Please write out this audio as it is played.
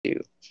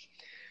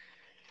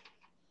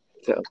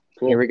So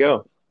Cool. here we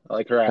go. I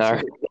like All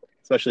harassment, right.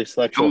 especially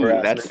sexual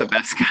Oh, that's harassment. the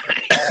best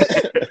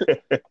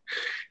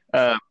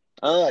kind. um,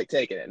 I like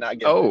taking it, not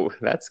giving oh,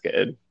 that's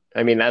good.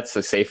 I mean, that's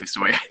the safest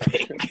way, I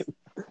think.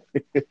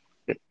 it.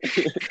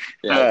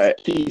 Yeah,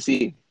 it's Uh,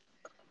 PC.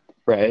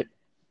 right.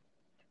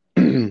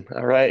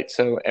 All right.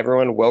 So,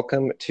 everyone,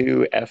 welcome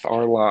to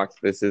FR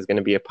Locked. This is going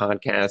to be a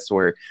podcast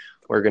where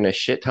we're going to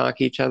shit talk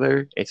each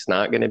other. It's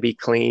not going to be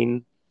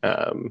clean.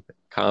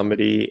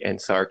 Comedy and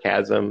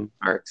sarcasm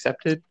are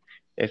accepted.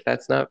 If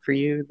that's not for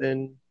you,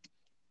 then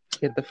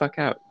get the fuck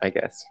out, I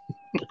guess.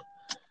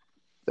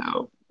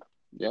 So,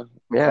 Yeah,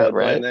 yeah, solid plan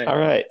right. there. All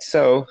right.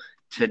 So,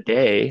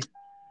 today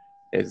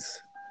is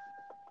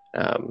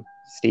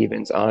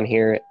Stevens on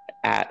here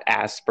at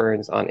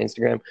Asperns on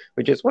Instagram,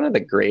 which is one of the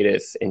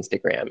greatest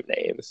Instagram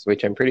names,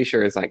 which I'm pretty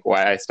sure is like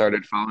why I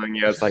started following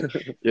you. I was like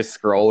just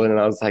scrolling and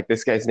I was like,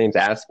 this guy's name's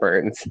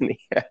Asperns. And he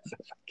has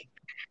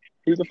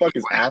Who the fuck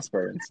is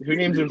Asperns? Who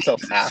names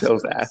themselves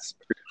Phil's Asperns?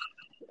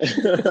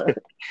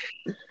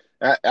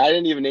 I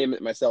didn't even name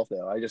it myself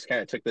though. I just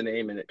kind of took the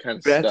name and it kind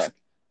of That's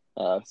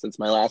stuck. Since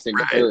my last name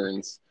is right.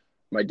 Burns,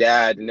 my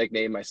dad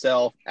nicknamed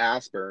myself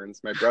Ass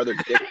Burns, my brother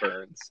Dick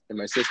Burns, and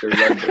my sister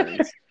Red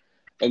Burns.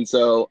 And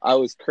so I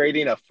was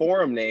creating a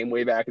forum name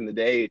way back in the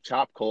day,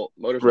 Chop Cult,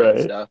 motorcycle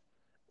Right. stuff.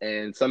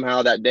 And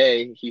somehow that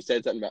day he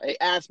said something about, hey,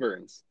 Ass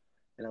Burns.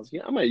 And I was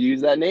like, yeah, I'm going to use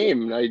that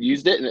name. And I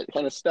used it and it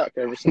kind of stuck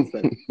ever since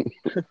then.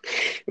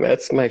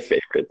 That's my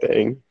favorite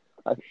thing.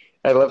 I,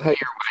 I love how you're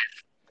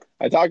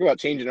I talk about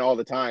changing it all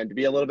the time to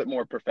be a little bit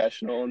more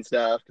professional and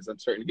stuff because I'm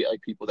starting to get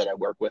like people that I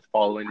work with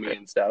following me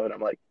and stuff. And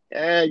I'm like,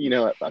 you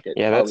know what? Fuck it.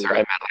 yeah, I'll that's leave right.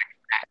 it. I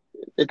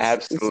It's stuck.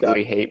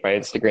 absolutely hate my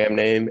Instagram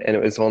name, and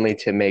it was only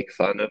to make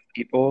fun of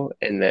people,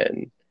 and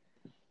then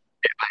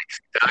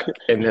stuck.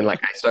 And then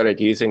like I started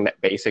using that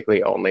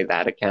basically only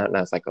that account, and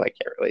I was like, well, I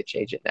can't really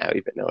change it now,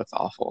 even though it's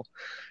awful.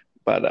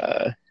 But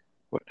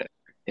whatever,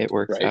 it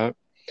works Right. out.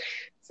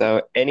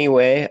 So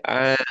anyway,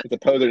 It's a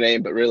poser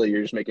name, but really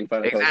you're just making fun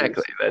of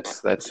exactly posers.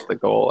 that's the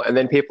goal. And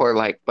then people are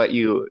like, but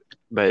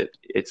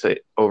it's a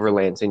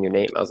Overland's in your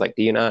name. I was like,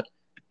 do you not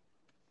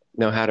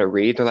know how to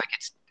read? They're like,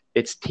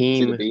 it's See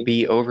the Team B?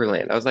 B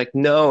Overland. I was like,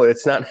 no,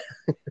 it's not.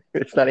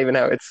 It's not even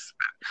how it's.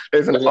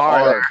 There's an There's an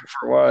R there R,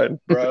 for one,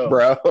 bro.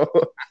 bro.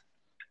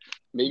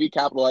 Maybe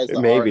capitalize the R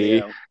in the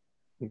Maybe, O.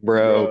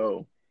 bro.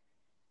 Bro.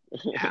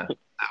 Yeah.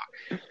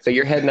 So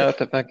you're heading out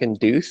to fucking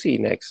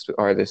Ducey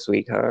this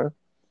week, huh?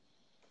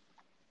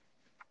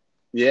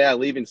 Yeah,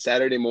 leaving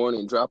Saturday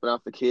morning, dropping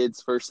off the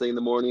kids first thing in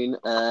the morning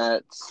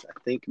at, I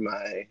think,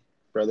 my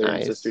brother and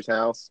Nice. sister's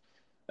house.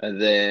 And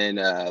then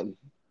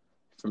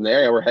from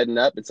there, we're heading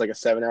up. It's like a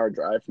 7-hour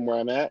drive from where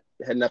I'm at.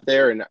 Heading up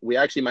there, and we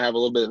actually might have a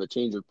little bit of a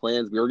change of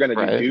plans. We were going to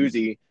do Right.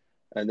 Doozy,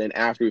 and then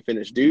after we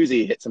finish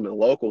Doozy, hit some of the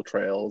local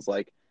trails.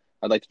 Like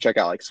I'd like to check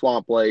out like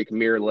Swamp Lake,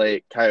 Mirror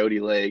Lake,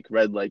 Coyote Lake,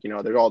 Red Lake.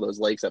 There's all those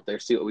lakes up there.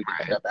 See what we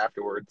can hit up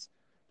afterwards.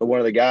 But one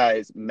of the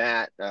guys,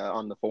 Matt,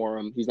 on the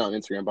forum, he's not on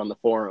Instagram, but on the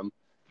forum,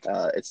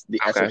 it's the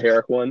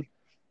esoteric one,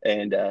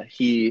 and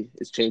he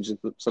is changing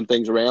some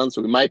things around.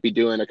 So we might be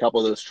doing a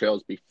couple of those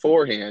trails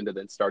beforehand, and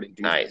then starting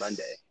Tuesday,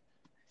 Monday.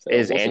 So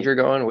Is we'll Andrew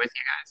see. going with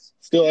you guys?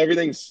 Still,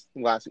 everything's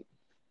last.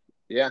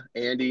 Yeah,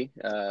 Andy,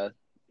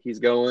 he's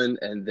going,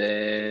 and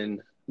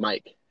then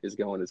Mike is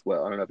going as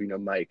well. I don't know if you know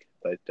Mike,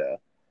 but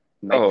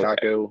Mike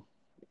Taco,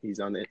 he's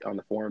on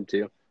the forum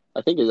too.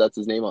 I think that's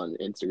his name on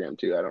Instagram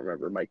too. I don't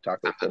remember. Mike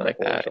Taco something like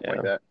that. Something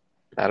like that.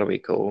 That'll be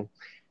cool.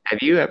 Have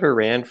you ever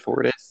ran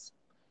Fortis?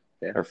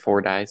 Yeah. Or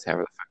Fordyce,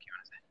 however the fuck you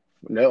want to say?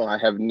 No, I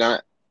have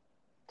not.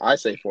 I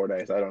say 4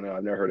 days. I don't know.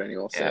 I've never heard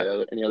anyone say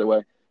it any other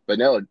way. But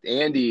no,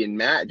 Andy and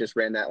Matt just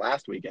ran that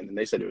last weekend, and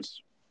they said it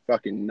was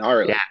fucking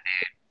gnarly. Yeah,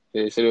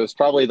 dude. They said it was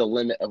probably the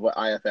limit of what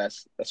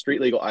IFS, a street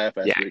legal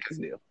IFS week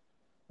can do.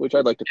 Which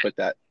I'd like to put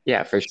that.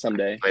 Yeah, for sure.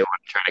 Someday. I want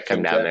to try to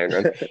come down there and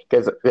run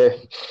because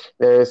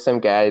there are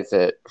some guys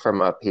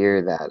from up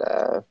here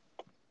that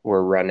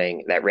ran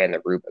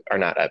the Rubicon, or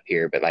not up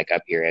here, but like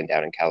up here and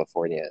down in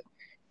California,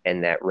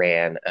 and that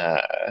ran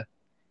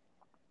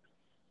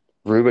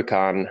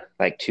Rubicon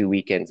like 2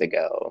 weekends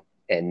ago,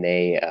 and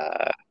they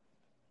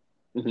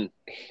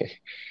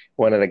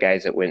one of the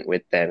guys that went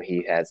with them,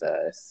 he has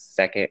a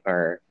second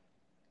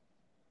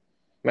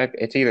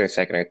it's either a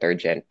second or third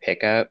gen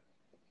pickup,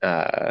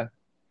 and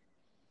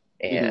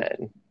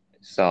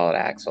solid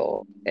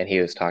axle, and he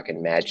was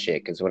talking mad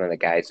shit because one of the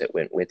guys that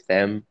went with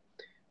them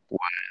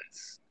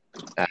was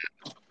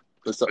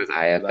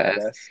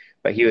IFS,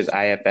 but he was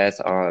IFS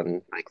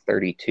on like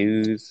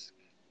 32s.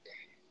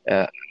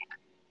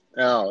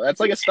 Oh, that's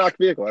like a stock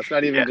vehicle. That's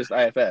not even just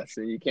IFS.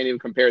 So you can't even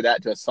compare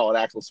that to a solid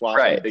axle swap.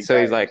 Right. So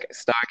tires. He's like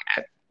stock.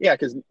 Yeah,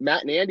 because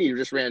Matt and Andy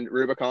just ran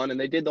Rubicon, and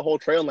they did the whole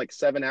trail in like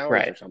 7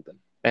 hours or something.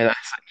 And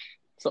that's like,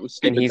 something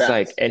stupid. And he's fast.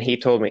 like, and he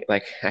told me,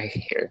 like, can I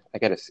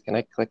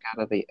click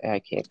out of I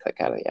can't click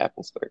out of the app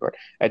and split record.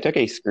 I took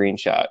a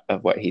screenshot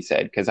of what he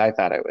said because I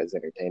thought it was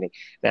entertaining.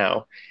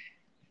 Now,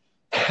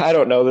 I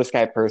don't know this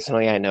guy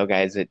personally. I know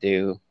guys that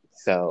do.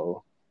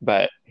 So,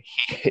 but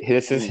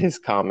this is his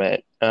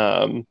comment.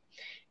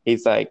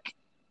 He's like,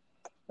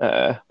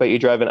 But you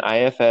drive an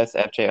IFS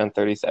FJ on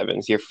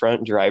 37s. Your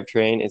front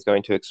drivetrain is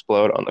going to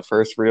explode on the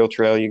first real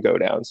trail you go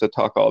down. So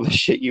talk all the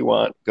shit you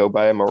want. Go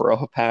buy a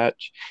Morel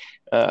patch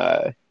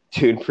to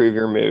improve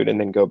your mood, and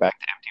then go back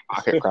to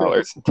empty pocket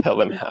crawlers and tell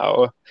them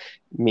how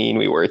mean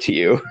we were to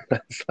you.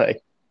 It's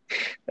like,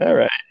 all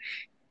right.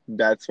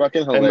 That's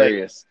fucking And like,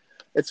 hilarious.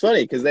 It's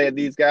funny because they had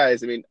these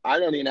guys. I mean, I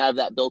don't even have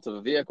that built of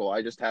a vehicle.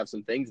 I just have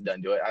some things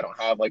done to it. I don't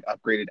have like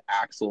upgraded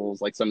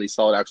axles like some of these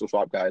solid axle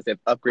swap guys. They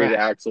have upgraded right,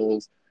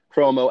 axles,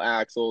 chromo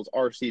axles,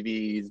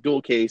 RCVs,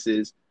 dual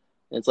cases.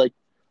 And it's like,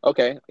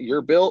 okay,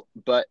 you're built,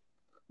 but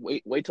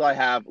wait till I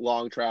have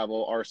long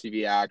travel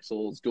RCV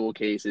axles, dual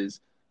cases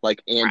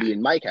like Andy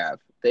and Mike have.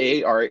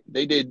 They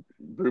did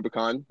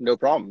Rubicon, no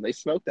problem. They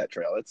smoked that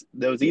trail.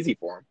 That was easy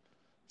for them.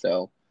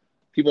 So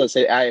people that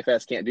say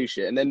IFS can't do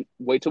shit, and then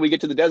wait till we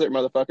get to the desert,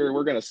 motherfucker.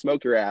 We're gonna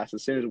smoke your ass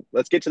as soon as.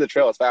 Let's get to the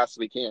trail as fast as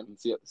we can and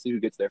see who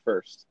gets there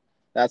first.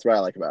 That's what I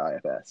like about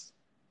IFS.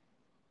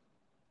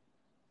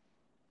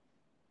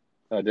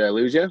 Oh, did I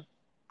lose you?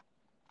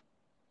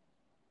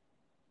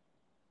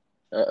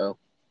 Uh-oh.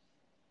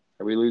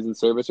 Are we losing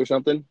service or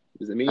something?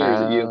 Is it me or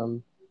is it you?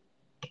 um,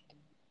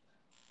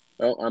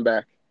 Oh, I'm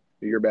back.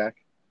 You're back.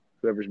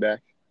 Whoever's back.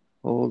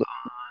 hold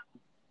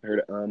I heard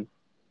it.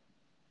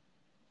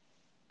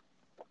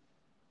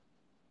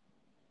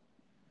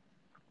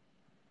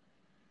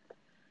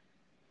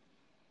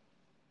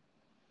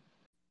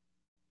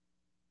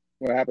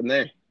 What happened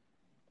there?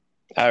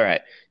 on. All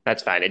right,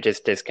 that's fine. It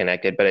just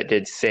disconnected, but it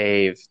did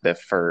save the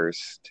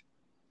first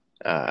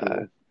uh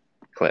Cool.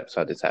 clip,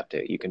 so I'll just have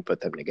to. You can put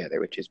them together,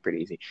 which is pretty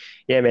easy.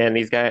 Yeah, man,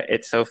 these guys.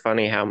 It's so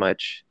funny how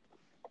much.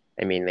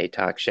 I mean, they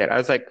talk shit. I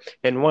was like,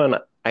 in one,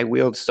 I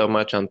wheeled so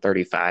much on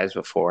 35s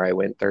before I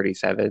went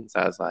 37s.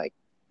 I was like,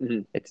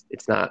 Mm-hmm.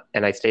 it's not,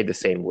 and I stayed the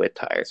same width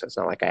tire, so it's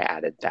not like I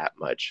added that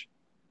much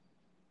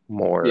Yeah,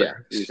 more you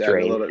just added a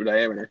strain. little bit of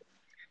diameter.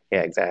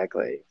 Yeah,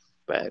 exactly.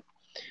 But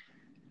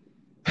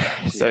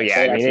so Yeah, yeah,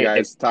 I solid mean, axle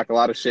guys talk a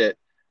lot of shit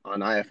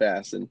on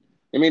IFS, and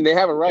I mean they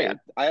have it yeah,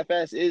 right.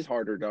 IFS is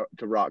harder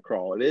to rock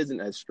crawl. It isn't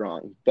as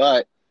strong,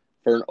 but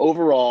for an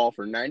overall,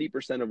 for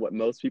 90% of what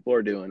most people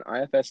are doing,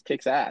 IFS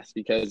kicks ass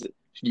because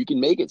you can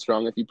make it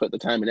strong if you put the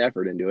time and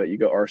effort into it. You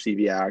go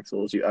RCV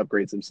axles, you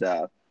upgrade some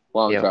stuff,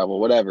 long yep, travel,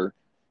 whatever.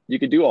 You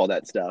can do all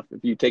that stuff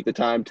if you take the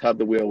time to hub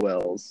the wheel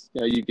wells.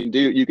 You know,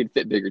 you can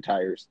fit bigger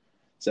tires.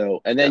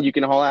 So, and then yep, you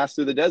can haul ass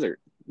through the desert.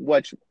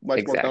 Much more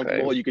exactly.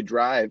 comfortable. You could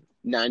drive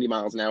 90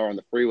 miles an hour on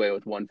the freeway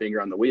with one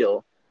finger on the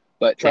wheel,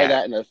 but try Yeah,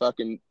 that in a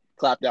fucking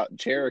clapped out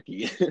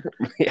Cherokee.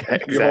 yeah,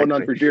 You're holding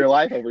on exactly. for dear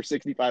life over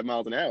 65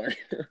 miles an hour.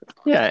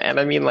 Yeah, and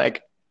I mean,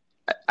 like,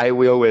 I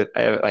wheel with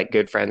I have like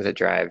good friends that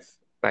drive.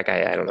 Like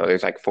I don't know,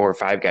 there's like 4 or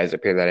 5 guys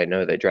up here that I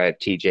know that drive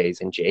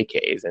TJs and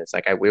JKs, and it's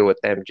like I wheel with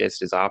them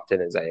just as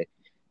often as I,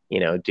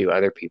 do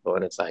other people,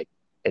 and it's like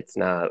it's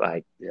not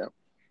like Yeah.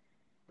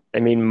 I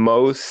mean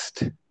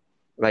most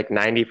like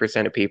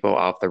 90% of people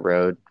off the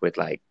road with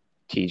like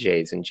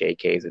TJs and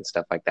JKs and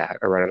stuff like that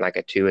are running like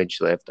a 2 inch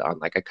lift on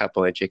like a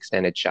couple inch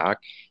extended shock,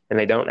 and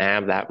they don't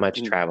have that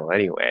much Mhm. travel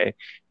anyway.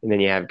 And then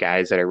you have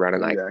guys that are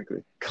running like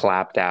Exactly.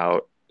 clapped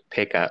out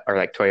pickup or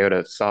like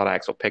Toyota solid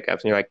axle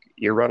pickups, and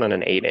you're running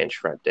an 8 inch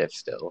front diff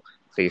still,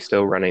 so you're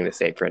still running the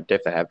same front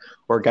diff they have.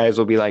 Or guys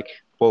will be like,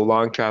 well,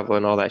 long travel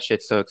and all that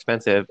shit's so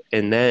expensive,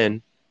 and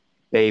then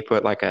they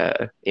put like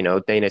a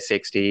Dana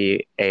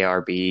 60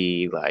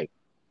 ARB like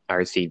Yeah,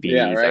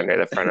 RCVs right. under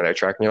the front of their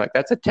truck, and you're like,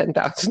 that's a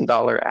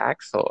 $10,000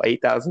 axle,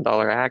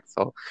 $8,000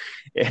 axle.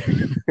 Yeah.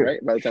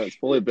 Right. By the time it's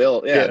fully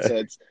built. Yeah. Yeah. So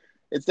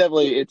it's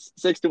definitely it's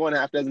 6 to 1,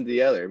 half dozen to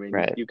the other. I mean,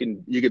 Right. you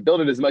can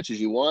build it as much as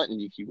you want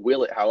and you can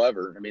wheel it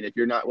however. I mean, if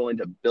you're not willing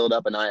to build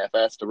up an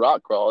IFS to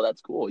rock crawl,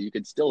 that's cool. You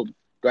could still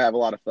go have a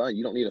lot of fun.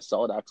 You don't need a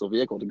solid axle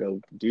vehicle to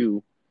go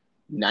do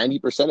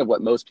 90% of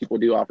what most people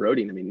do off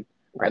roading. I mean,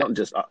 I Right. don't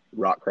just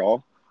rock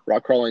crawl.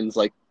 Rock crawling is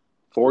like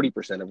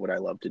 40% of what I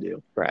love to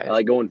do. I Right.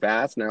 like going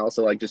fast and I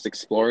also like just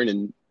exploring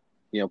and,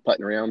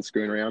 putting around,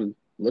 screwing around,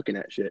 looking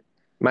at shit.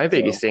 My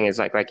biggest So, thing is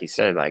like you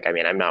said, like, I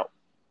mean, I'm not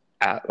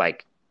at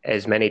like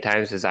as many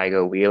times as I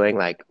go wheeling,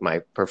 like my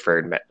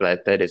preferred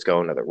method is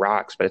going to the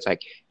rocks. But it's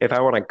like if I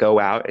want to go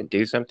out and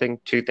do something,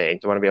 2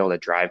 things. I want to be able to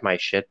drive my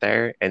shit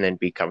there and then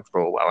be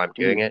comfortable while I'm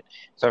doing mhm. it.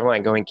 So if I'm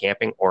like going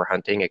camping or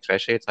hunting,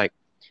 especially, it's like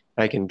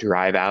I can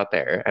drive out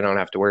there. I don't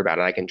have to worry about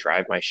it. I can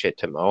drive my shit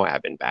to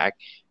Moab and back.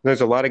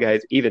 There's a lot of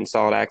guys, even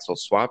solid axle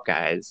swap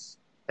guys,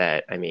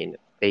 that I mean,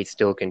 they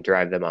still can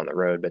drive them on the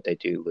road, but they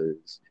do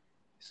lose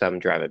some The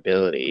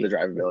drivability.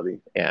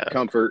 drivability, Yeah,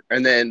 comfort,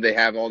 and then they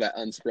have all that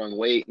unsprung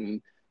weight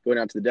and going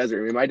out to the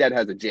desert. I mean, my dad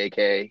has a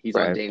JK. He's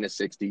on right, Dana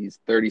 60s,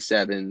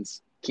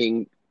 37s,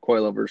 King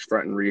coilovers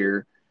front and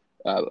rear,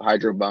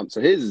 hydro bump. So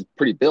his is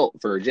pretty built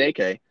for a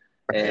JK.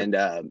 right. And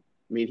I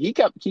mean, he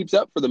keeps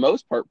up for the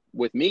most part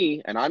with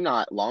me, and I'm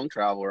not long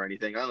travel or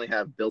anything. I only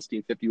have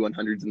Bilstein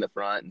 5100s in the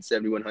front and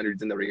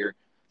 7100s in the rear.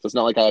 So it's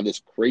not like I have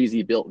this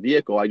crazy built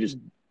vehicle. I just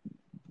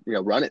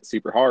run it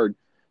super hard,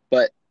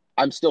 but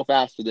I'm still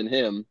faster than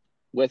him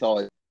with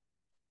all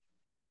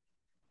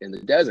in the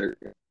desert.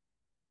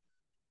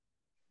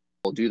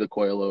 We'll do the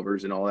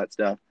coilovers and all that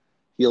stuff.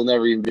 he'll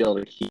never even be able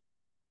to keep.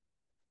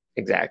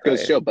 Exactly.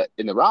 Goes to show, but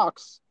in the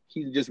rocks,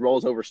 he just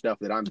rolls over stuff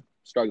that I'm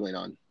struggling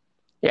on.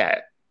 Yeah.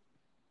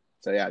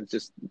 So yeah, it's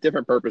just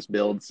different purpose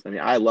builds. I mean,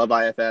 I love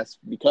IFS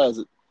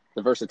because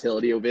the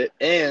versatility of it,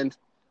 and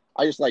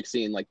I just like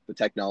seeing like the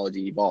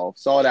technology evolve.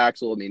 Solid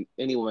axle. I mean,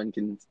 anyone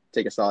can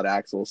take a solid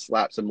axle,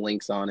 slap some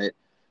links on it,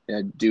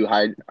 and do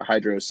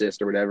hydro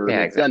assist or whatever.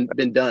 Yeah, it's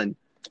been done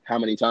how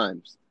many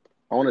times?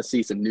 I want to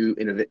see some new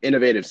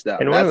innovative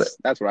stuff. And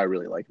that's what I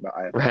really like about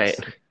IFS right.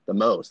 the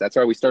most. That's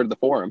why we started the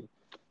forum,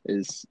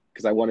 is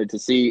because I wanted to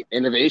see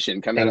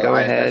innovation come out of the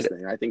IFS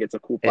thing. I think it's a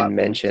cool platform. And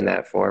mention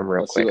that forum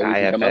real quick.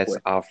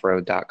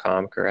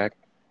 IFSoffroad.com, correct?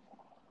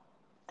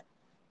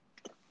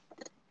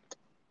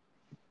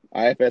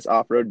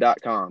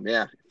 IFSoffroad.com.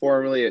 Yeah.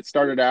 Formerly, it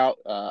started out,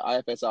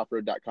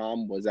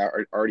 IFSoffroad.com was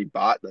already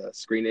bought. The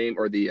screen name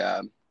or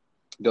the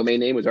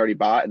domain name was already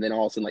bought. And then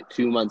all of a sudden, like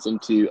 2 months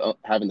into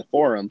having the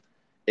forum,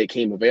 it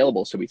came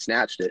available. So we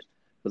snatched it.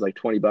 It was like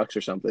 $20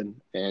 or something.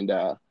 And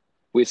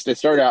we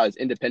started out as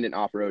independent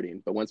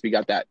off-roading. But once we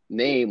got that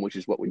name, which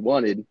is what we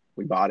wanted,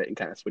 we bought it and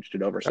kind of switched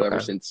it over. So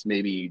ever since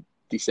maybe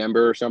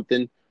December or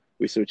something,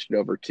 we switched it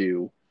over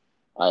to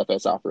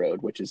IFS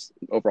Off-Road, which is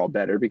overall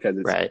better because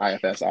it's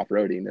IFS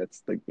off-roading.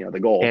 That's the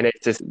goal. And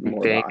it's just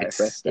more about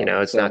IFS stuff.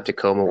 It's not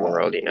Tacoma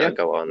World,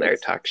 go on there,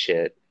 talk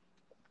shit,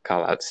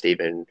 call out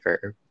Steven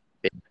for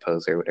being a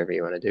poser, whatever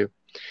you want to do.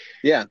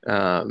 Yeah.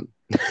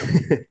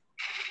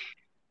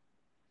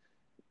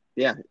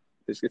 Yeah.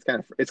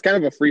 It's kind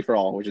of a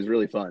free-for-all, which is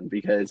really fun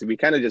because we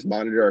kind of just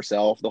monitor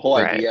ourselves. The whole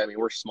idea, I mean,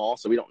 we're small,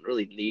 so we don't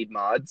really need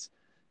mods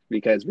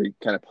because we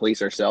kind of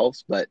police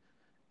ourselves, but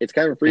it's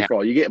kind of a free for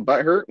all. You get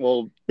butt hurt,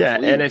 well,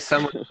 and if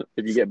someone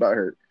if you get butt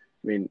hurt,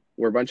 I mean,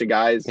 we're a bunch of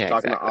guys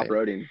talking about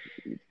off-roading.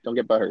 Don't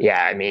get butt hurt.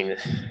 Yeah, I mean, it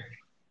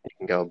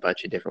can go a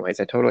bunch of different ways.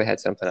 I totally had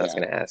something I was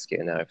going to ask you,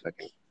 and now I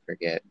fucking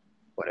forget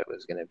what it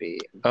was going to be.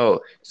 Oh,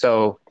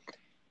 so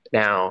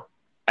now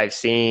I've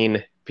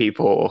seen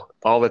people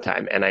all the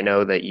time, and I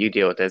know that you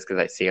deal with this because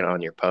I see it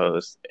on your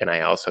posts, and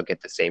I also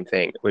get the same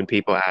thing when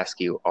people ask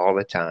you all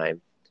the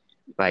time,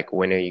 like,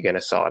 when are you going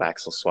to solid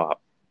axle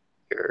swap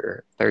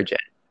your third gen?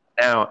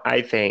 Now,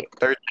 I think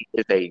third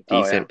gen is a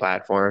decent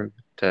platform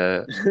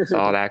to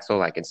solid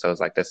axle, and so is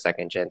like the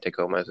second gen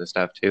Tacomas and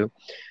stuff too.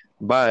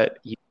 But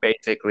you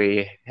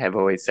basically have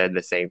always said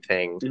the same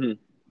thing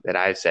that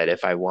I've said.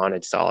 If I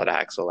wanted solid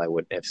axle, I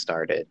wouldn't have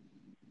started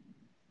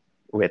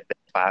with the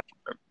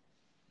platform.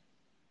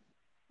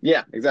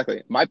 Yeah,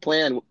 exactly. My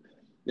plan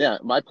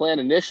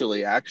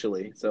initially,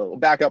 actually, so we'll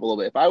back up a little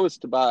bit. If I was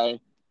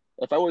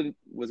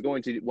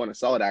going to want a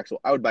solid axle,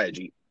 I would buy a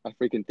Jeep. I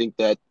freaking think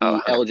that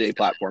the LJ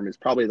platform is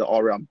probably the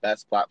all-around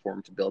best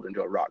platform to build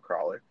into a rock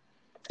crawler.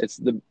 It's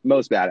the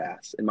most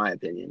badass, in my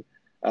opinion.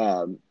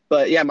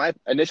 But yeah, my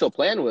initial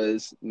plan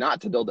was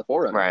not to build a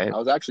 4Runner. Right. I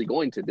was actually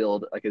going to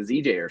build like a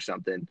ZJ or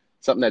something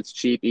that's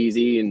cheap,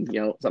 easy, and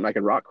something I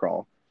could rock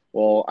crawl.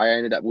 Well, I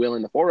ended up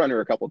wheeling the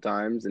 4Runner a couple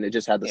times, and it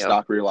just had the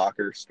stock rear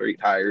locker, straight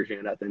tires,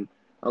 nothing.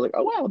 I was like,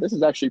 oh wow, this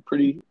is actually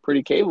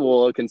pretty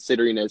capable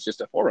considering it's just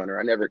a 4Runner.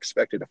 I never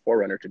expected a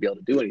 4Runner to be able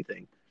to do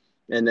anything.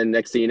 And then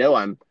next thing you know,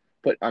 I'm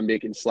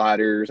making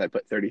sliders. I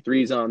put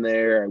 33s on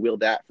there. I wheeled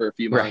that for a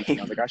few months. And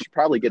I was like, I should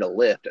probably get a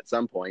lift at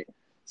some point.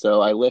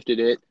 So I lifted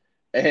it,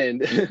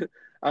 and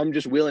I'm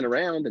just wheeling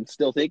around and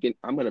still thinking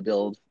I'm going to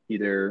build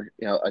either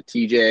a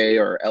TJ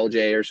or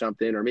LJ or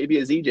something, or maybe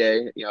a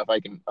ZJ. If I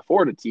can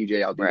afford a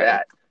TJ, I'll do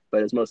that.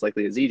 But it's most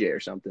likely a ZJ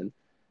or something.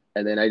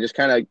 And then I just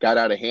kind of got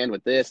out of hand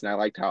with this, and I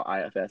liked how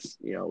IFS,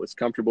 was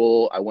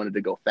comfortable. I wanted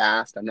to go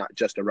fast. I'm not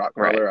just a rock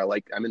crawler.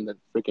 I'm in the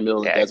freaking middle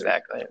of the desert.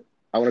 Exactly.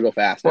 I want to go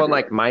fast. Well,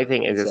 everywhere. My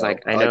thing is, I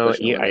know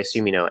you. I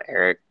assume you know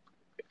Eric.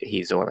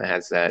 He's the one that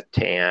has that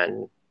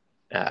tan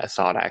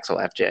solid axle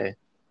FJ,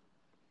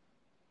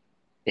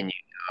 and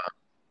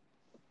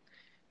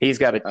he's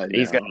got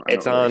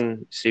it's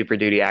on Super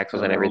Duty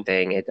axles and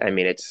everything.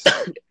 It's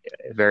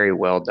very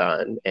well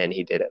done, and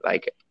he did it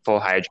like full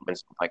hydro and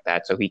stuff like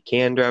that, so he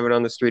can drive it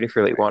on the street if he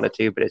really wanted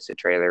to. But it's a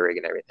trailer rig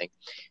and everything.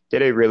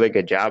 Did a really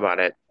good job on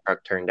it.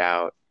 Truck turned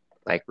out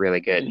like really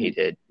good. He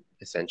did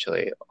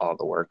essentially all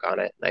the work on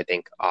it. And I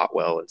think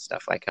Otwell and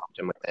stuff helped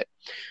him with it.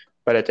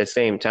 But at the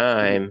same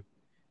time,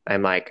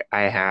 I'm like,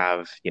 I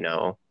have,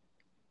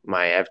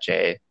 my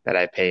FJ that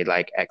I paid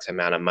like X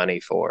amount of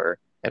money for.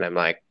 And I'm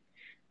like,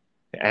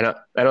 I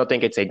don't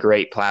think it's a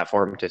great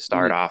platform to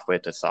start off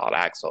with a solid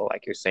axle.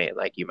 Like you're saying,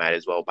 like you might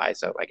as well buy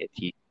something like a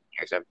T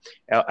or something.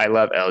 I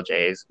love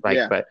LJs.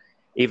 But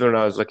even when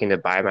I was looking to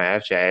buy my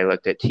FJ, I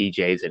looked at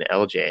TJs and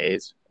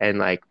LJs,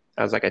 and I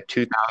was like a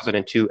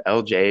 2002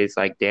 LJ is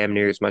like damn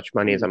near as much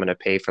money as I'm going to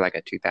pay for like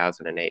a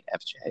 2008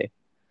 FJ.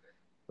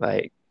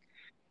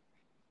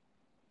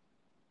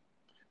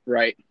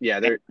 Right. Yeah.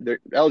 They're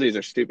LJs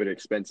are stupid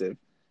expensive.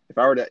 If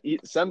I were to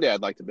someday,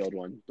 I'd like to build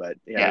one, but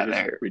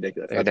they're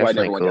ridiculous. That's why I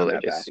never went down that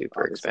path. They're just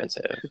super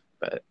expensive,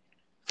 but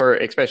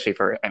especially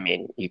for,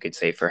 you could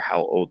say for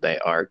how old they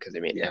are. Cause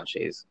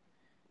LJs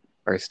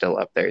are still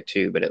up there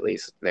too, but at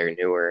least they're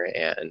newer,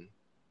 and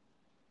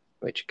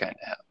which kind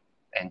of help.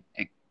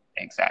 And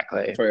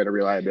exactly. Toyota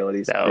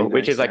reliability is So, pretty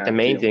which nice is to like the have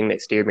main too. thing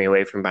that steered me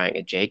away from buying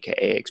a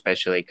JK,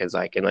 especially because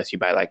like unless you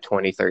buy like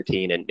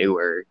 2013 and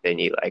newer, then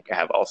you like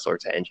have all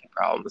sorts of engine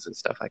problems and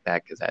stuff like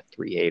that because that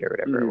 3.8 or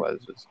whatever it Hmm.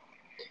 was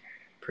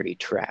pretty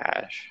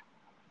trash.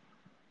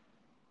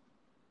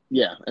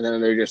 Yeah, and then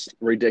they're just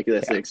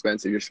ridiculously Yeah,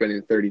 expensive. You're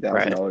spending thirty thousand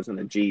right. dollars on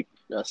a Jeep,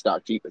 a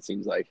stock Jeep. It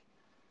seems like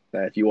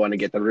that if you want to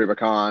get the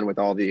Rubicon with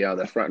all the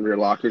front and rear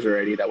lockers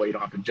already, that way you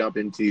don't have to jump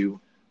into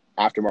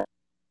aftermarket.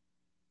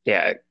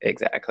 Yeah,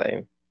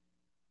 exactly.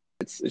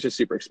 It's just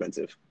super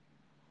expensive.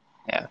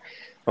 Yeah.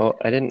 Well,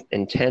 I didn't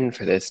intend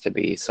for this to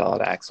be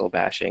solid axle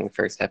bashing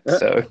first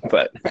episode,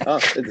 but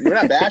We're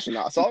not bashing.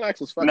 Solid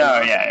Axle's fucking no,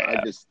 awesome. yeah, I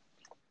yeah, just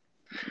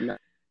not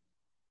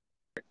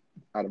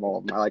out of all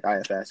of them, I like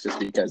IFS just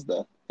because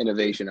the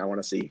innovation I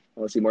want to see. I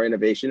want to see more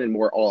innovation and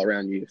more all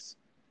around use,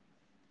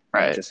 not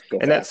right. just go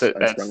And fast, unsprung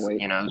that's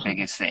weight. you know the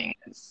biggest thing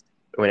is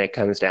when it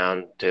comes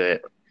down to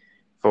it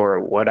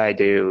for what I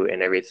do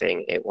and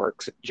everything, it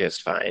works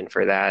just fine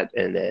for that.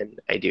 And then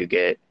I do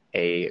get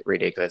a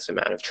ridiculous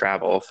amount of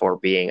travel for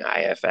being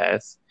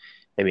IFS.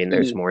 I mean,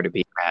 there's Mhm. more to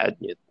be had,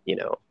 you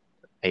know,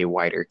 a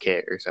wider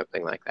kit or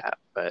something like that.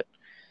 But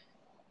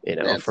you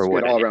know, Yeah, it's for a good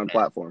what all it around is,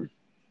 platform.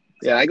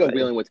 Yeah, I go exactly.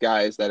 wheeling with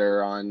guys that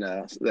are on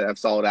that have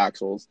solid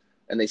axles,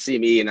 and they see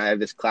me, and I have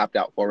this clapped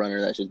out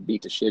Forerunner that's just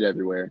beat to shit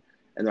everywhere,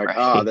 and they're like,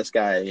 "Oh, Right. this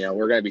guy,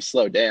 we're gonna be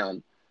slowed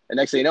down." And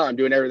next thing you know, I'm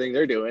doing everything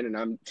they're doing, and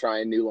I'm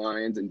trying new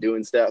lines and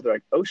doing stuff. They're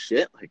like, "Oh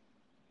shit! Like,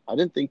 I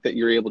didn't think that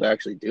you're able to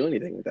actually do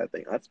anything with that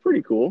thing. That's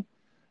pretty cool."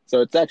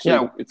 So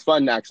Yeah. it's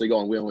fun actually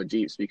going wheeling with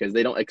Jeeps because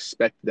they don't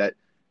expect that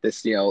this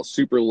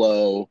super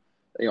low,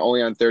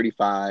 only on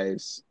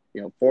 35s,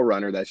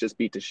 Forerunner that's just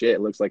beat to shit.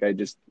 It looks like I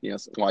just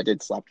well, I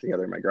did slap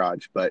together in my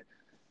garage, but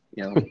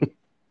you know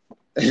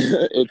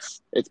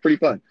it's pretty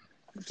fun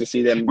to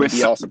see them With be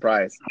some all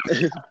surprised.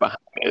 math behind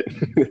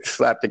it,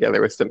 slapped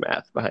together with some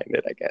math behind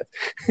it, I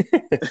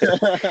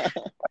guess.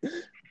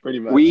 Pretty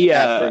much. we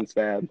Fast burns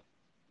fab.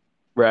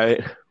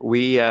 right.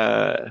 We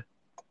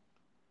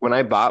when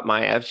I bought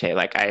my FJ,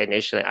 like I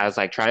was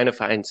like trying to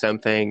find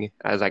something.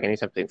 I was like, I need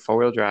something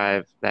 4-wheel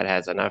drive that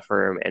has enough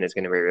room and is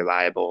going to be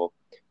reliable.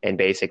 And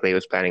basically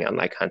was planning on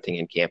like hunting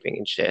and camping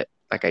and shit,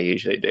 like I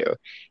usually do.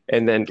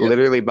 And then Yep.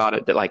 literally bought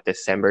it like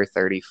December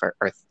 31st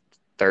or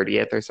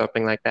 30th or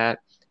something like that.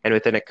 And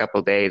within a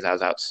couple days, I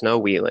was out snow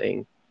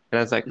wheeling, and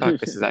I was like, "Fuck,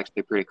 this is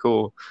actually pretty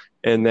cool."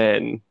 And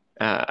then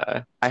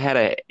I had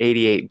a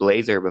 '88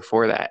 Blazer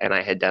before that, and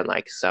I had done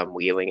like some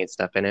wheeling and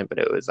stuff in it, but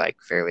it was like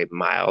fairly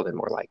mild and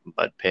more like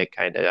mud pit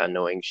kind of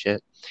annoying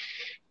shit.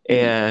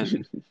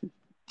 And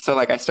so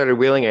like I started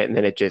wheeling it, and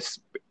then it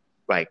just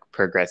like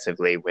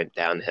progressively went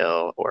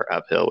downhill or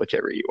uphill,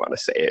 whichever you want to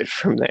say it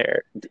from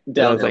there. And I was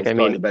Downhill like, is I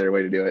probably mean, the better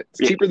way to do it.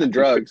 It's yeah, cheaper than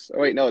drugs. Oh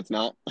wait, no, it's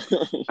not.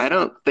 I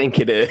don't think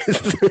it is.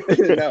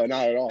 No,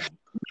 not at all.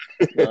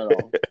 Not at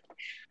all.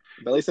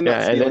 But at least I'm not Yeah,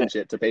 and then stealing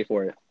shit to pay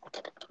for it.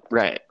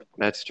 right,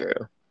 that's true.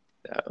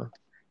 So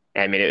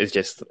I mean, it was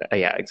just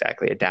yeah,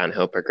 exactly a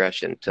downhill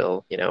progression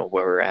till where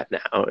we're at now.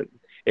 And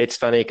it's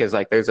funny because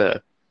like there's uh,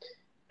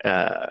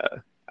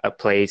 a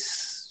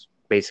place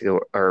basically,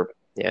 or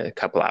yeah, a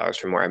couple hours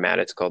from where I'm at.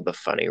 It's called the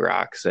Funny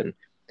Rocks, and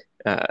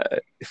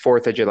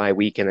 4th of July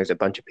weekend, there's a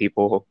bunch of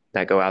people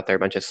that go out there, a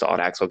bunch of solid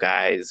axle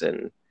guys,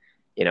 and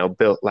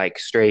built like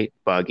straight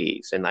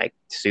buggies and like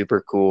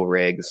super cool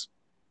rigs.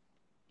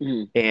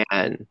 Mhm.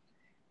 And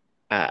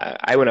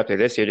I went up there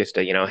this year just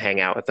to,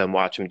 hang out with them,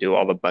 watch them do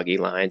all the buggy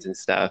lines and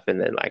stuff. And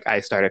then like I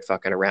started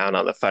fucking around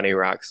on the Funny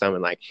Rock some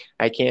and like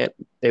I can't,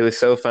 it was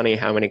so funny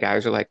how many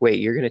guys were like, wait,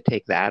 you're gonna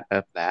take that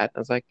up that? I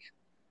was like,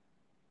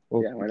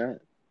 well, Yeah, why not?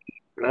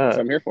 That's what not.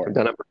 I'm here I've for.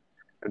 done it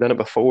I've done it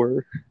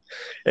before.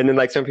 And then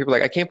like some people are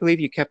like, I can't believe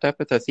you kept up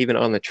with us even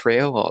on the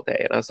trail all day.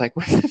 And I was like,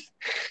 what?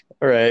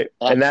 All right.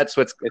 Uh, And that's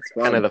what's it's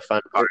kind of fun. the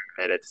fun part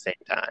of it at the same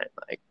time.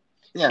 Like,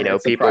 Yeah,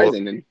 it's people,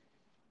 surprising, and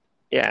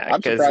yeah, I'm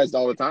because surprised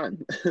all the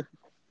time.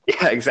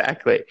 yeah,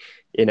 exactly.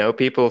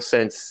 People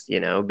since,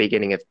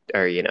 beginning of,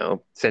 or,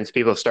 since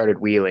people started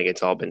wheeling,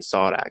 it's all been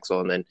sawed axle.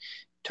 And then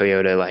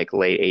Toyota, like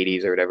late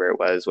 80s or whatever it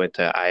was, went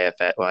to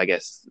IFS. Well, I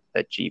guess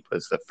that Jeep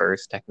was the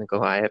first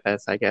technical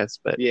IFS, I guess.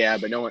 But Yeah,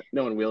 but no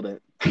one wheeled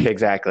it.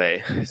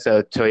 exactly.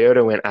 So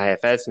Toyota went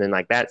IFS, and then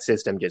like that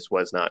system just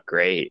was not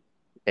great.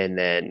 And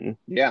then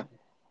Yeah,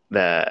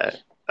 the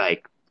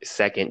like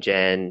second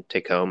gen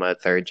Tacoma,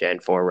 third gen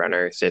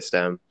Forerunner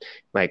system,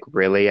 like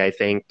really, I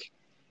think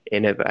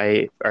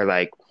innovate or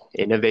like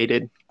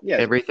innovated yeah,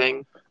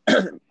 everything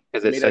because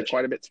it's made it such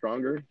quite a bit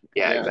stronger.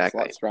 yeah, Yeah, it's a lot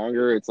exactly.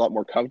 stronger. It's a lot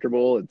more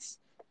comfortable.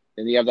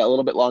 And you have that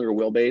little bit longer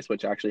wheelbase,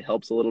 which actually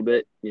helps a little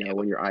bit.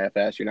 When you're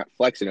IFS, you're not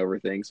flexing over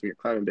things when you're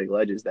climbing big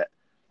ledges. That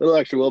little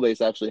extra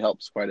wheelbase actually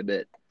helps quite a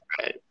bit.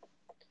 Right.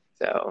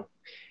 So,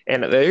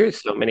 and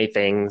there's so many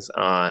things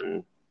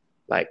on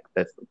like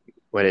the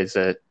what is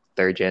a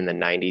third gen, the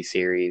 90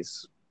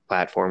 series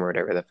platform or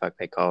whatever the fuck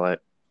they call it.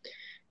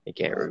 I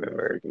can't I have no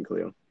remember. freaking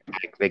clue.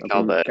 Like, they I'm call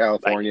from the like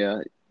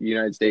California,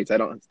 United States. I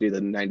don't have to do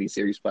the 90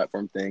 series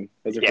platform thing.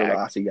 Those are for the yeah,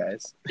 Aussie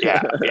guys.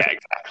 yeah, yeah,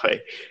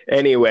 exactly.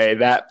 Anyway,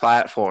 that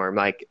platform,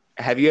 like,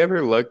 have you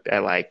ever looked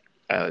at like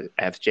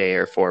FJ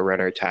or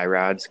Forerunner tie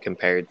rods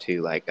compared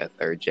to like a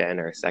third gen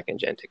or a second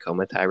gen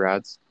Tacoma tie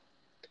rods?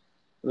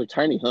 They're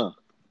tiny, huh?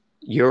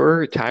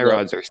 Your tie No,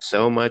 rods are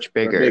so much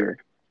they're bigger bigger.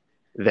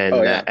 than Oh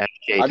the yeah.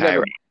 FJ I've tie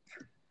rod. never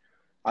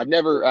I've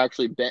never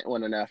actually bent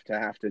one enough to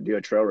have to do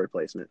a trail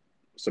replacement.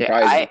 Yeah,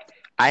 Surprising.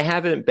 I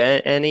haven't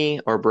bent any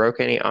or broke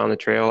any on the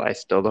trail. I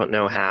still don't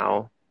know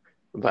how,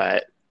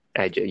 but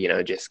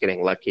just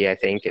getting lucky, I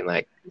think. And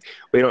like,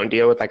 we don't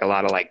deal with like a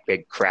lot of like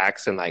big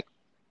cracks and like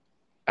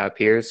up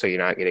here, so you're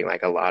not getting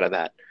like a lot of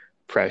that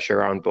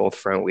pressure on both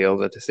front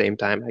wheels at the same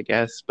time, I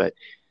guess. But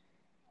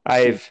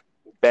I've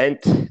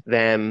bent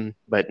them,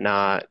 but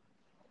not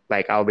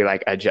like I'll be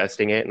like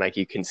adjusting it and like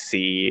you can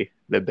see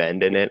the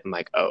bend in it. I'm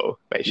like, oh,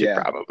 I should Yeah.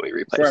 probably That's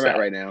where replace I'm at that.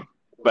 right now.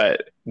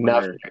 But Mine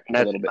nothing, are a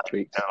nothing little bit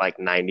tweaked. like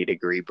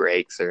 90-degree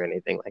brakes or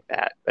anything like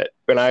that. But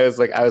when I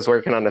was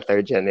working on the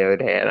third gen the other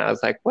day, and I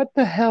was like, what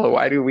the hell?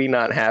 Why do we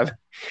not have?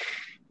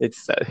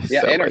 It's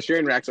Yeah, so and our much.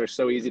 steering racks are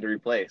so easy to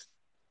replace.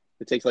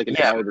 It takes like an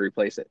Yeah, hour to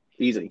replace it.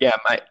 Easy. yeah.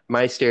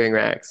 My steering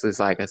racks is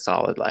like a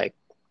solid like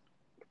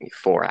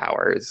 4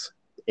 hours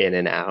in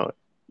and out.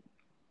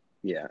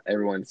 Yeah.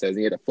 Everyone says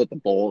you had to flip the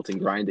bolt and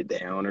grind it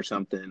down or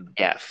something.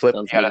 Yeah,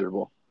 Sounds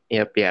miserable.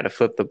 Yep, you got to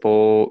flip the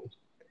bolt.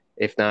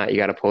 If not, you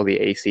got to pull the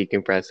AC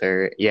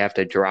compressor. You have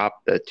to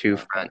drop the two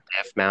front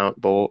diff mount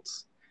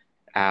bolts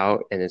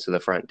out, and then so the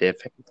front diff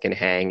can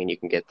hang, and you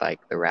can get like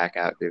the rack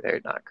out through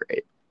there. Not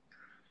great.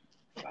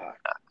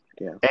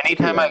 Yeah.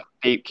 Anytime I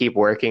keep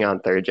working on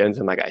third gens,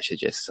 I'm like, I should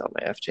just sell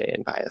my FJ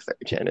and buy a third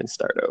gen and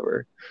start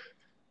over.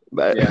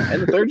 But yeah,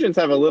 and the third gens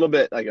have a little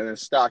bit like a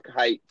stock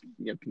height,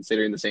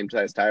 considering the same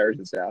size tires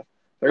and stuff.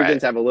 Third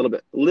gens have a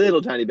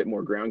little tiny bit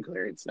more ground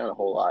clearance, not a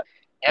whole lot.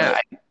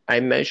 Yeah, I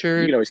you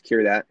measured. can always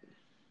cure that.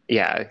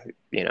 Yeah,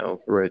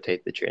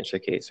 rotate the transfer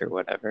case or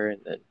whatever,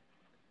 and then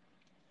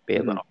be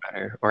a little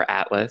better. Or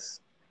Atlas,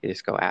 you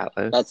just go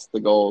Atlas. That's the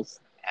goals.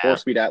 Yeah.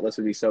 4-speed Atlas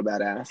would be so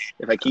badass.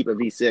 If I keep a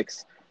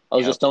V6, I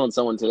was just telling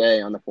someone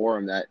today on the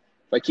forum that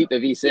if I keep the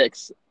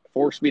V6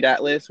 4-speed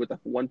Atlas with a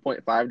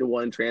 1.5 to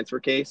 1 transfer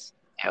case,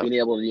 being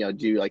able to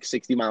do like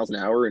 60 miles an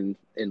hour in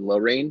low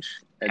range,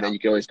 and then you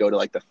can always go to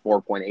like the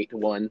 4.8 to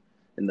 1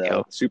 in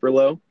the super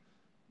low.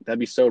 That'd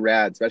be so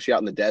rad, especially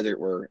out in the desert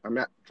where I'm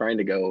not trying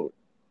to go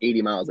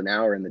 80 miles an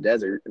hour in the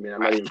desert. I mean, I'm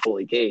not even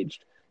fully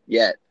caged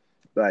yet,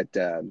 but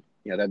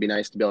that'd be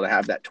nice to be able to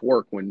have that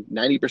torque when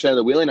 90% of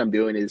the wheeling I'm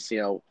doing is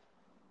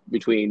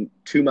between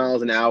 2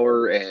 miles an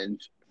hour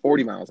and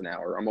 40 miles an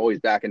hour. I'm always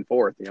back and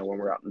forth, when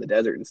we're out in the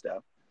desert and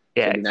stuff.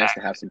 Yeah, so it'd be nice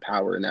to have some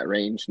power in that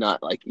range,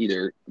 not like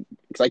either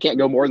because I can't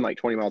go more than like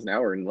 20 miles an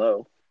hour in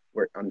low,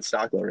 or on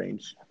stock low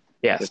range.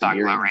 Yeah, stock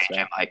low range.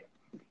 I'm like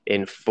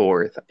in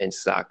fourth in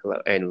stock low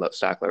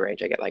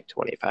range. I get like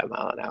 25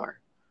 mile an hour.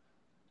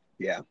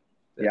 Yeah.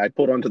 I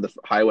pulled onto the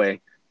highway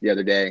the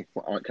other day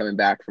coming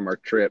back from our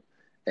trip,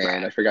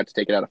 and I forgot to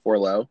take it out of 4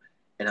 low.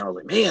 And I was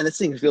like, man, this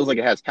thing feels like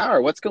it has power.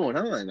 What's going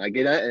on? I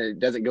get it, and it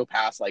doesn't go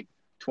past like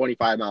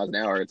 25 miles an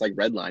hour. It's like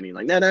redlining,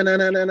 like,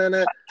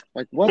 no.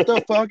 Like, what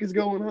the fuck is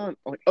going on?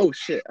 I'm like, oh,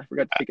 shit, I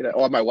forgot to take it out.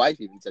 Oh, my wife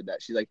even said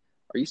that. She's like,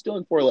 are you still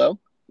in 4 low? I'm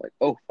like,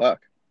 oh,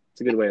 fuck.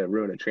 It's a good way to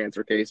ruin a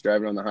transfer case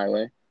driving on the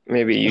highway.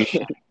 Maybe you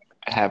should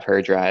have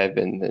her drive,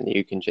 and then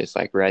you can just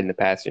like ride in the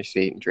passenger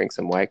seat and drink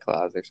some White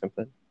Claws or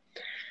something.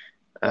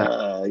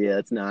 Yeah,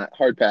 it's not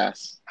hard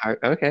pass.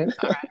 Okay,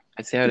 all right.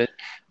 I see how it is.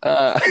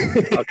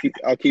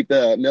 I'll keep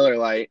the Miller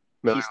Lite,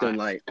 Keystone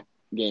Light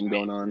game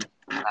going on.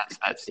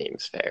 That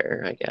seems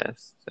fair, I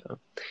guess. So,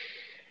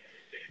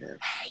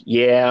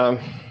 yeah.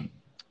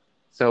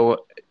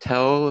 So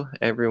tell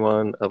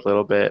everyone a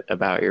little bit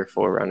about your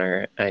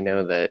Forerunner. I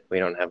know that we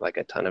don't have like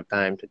a ton of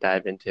time to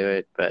dive into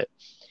it, but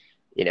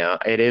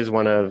it is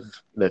one of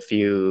the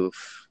few.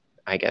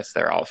 I guess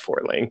they're all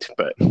 4-linked,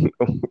 but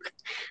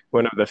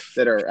one of the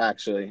that are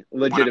actually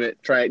legitimate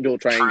dual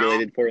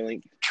triangulated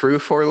 4-link. True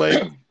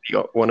 4-linked,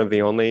 one of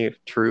the only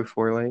true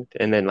 4-linked,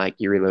 and then like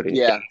you reloaded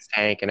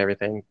tank and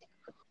everything.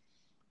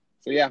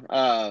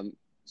 So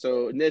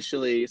so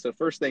initially,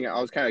 first thing I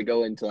was kind of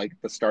going to like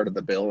the start of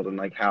the build and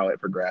like how it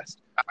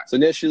progressed. So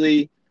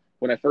initially,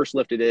 when I first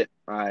lifted it,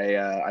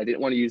 I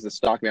didn't want to use the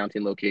stock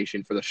mounting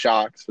location for the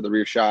shocks, for the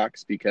rear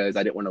shocks, because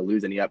I didn't want to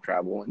lose any up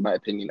travel. In my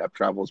opinion, up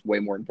travel is way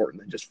more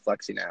important than just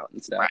flexing out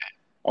and stuff. Right.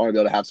 I want to be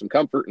able to have some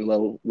comfort and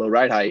low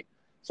ride height,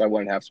 so I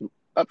wanted to have some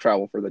up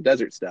travel for the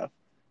desert stuff.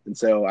 And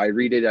so I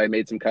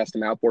made some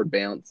custom outboard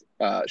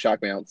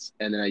shock mounts,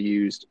 and then I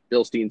used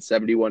Bilstein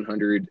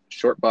 7100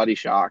 short body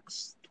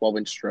shocks,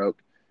 12-inch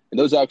stroke. And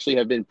those actually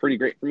have been pretty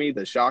great for me.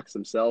 The shocks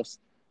themselves,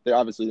 they're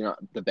obviously not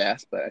the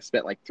best, but I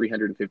spent like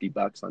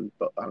 $350 on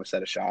a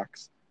set of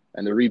shocks.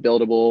 And they're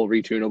rebuildable,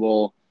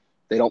 retunable.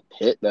 They don't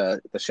pit the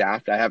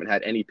shaft. I haven't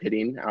had any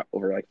pitting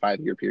over like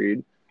 5-year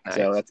period. Nice.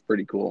 So that's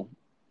pretty cool.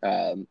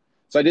 So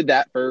I did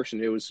that first,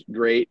 and it was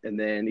great. And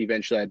then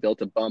eventually I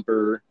built a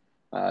bumper,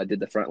 did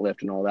the front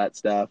lift and all that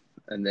stuff,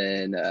 and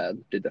then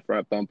did the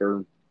front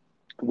bumper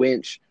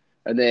winch.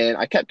 And then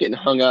I kept getting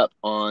hung up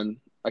on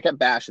 – I kept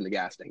bashing the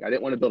gas tank. I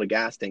didn't want to build a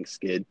gas tank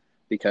skid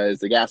because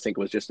the gas tank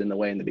was just in the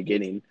way in the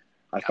beginning.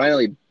 I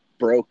finally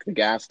broke the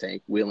gas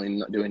tank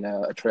doing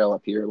a trail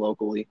up here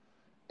locally.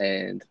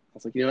 And I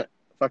was like, you know what?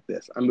 Fuck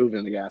this. I'm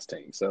moving the gas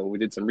tank. So we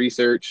did some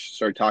research,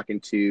 started talking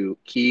to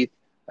Keith.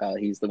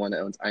 He's the one that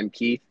owns I'm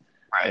Keith.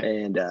 Right.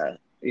 And,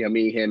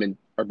 me, him, and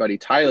our buddy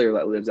Tyler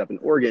that lives up in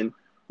Oregon,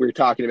 we were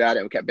talking about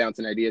it. We kept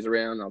bouncing ideas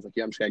around. And I was like,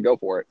 yeah, I'm just going to go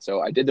for it.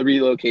 So I did the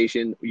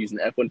relocation using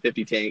the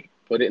F-150 tank,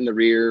 put it in the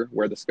rear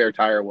where the spare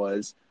tire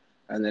was.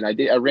 And then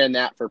I ran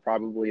that for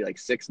probably like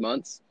 6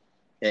 months.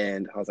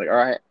 And I was like, all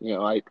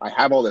right, I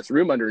have all this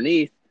room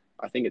underneath.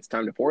 I think it's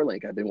time to four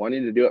link. I've been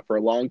wanting to do it for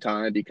a long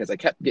time because I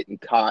kept getting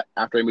caught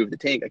after I moved the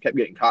tank. I kept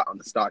getting caught on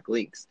the stock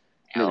links.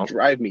 And it would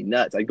drive me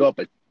nuts. I'd go up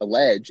a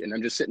ledge and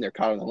I'm just sitting there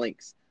caught on the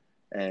links.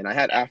 And I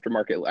had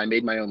aftermarket. I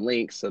made my own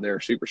links, so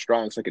they're super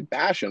strong, so I could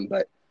bash them,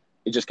 but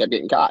it just kept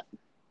getting caught.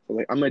 So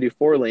I'm going to do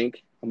four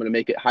link. I'm going to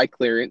make it high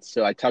clearance.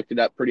 So I tucked it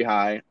up pretty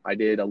high. I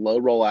did a low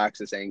roll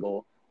axis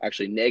angle,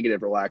 actually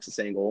negative roll axis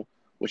angle,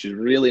 which is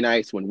really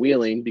nice when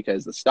wheeling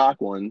because the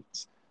stock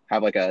ones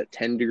have like a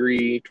 10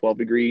 degree, 12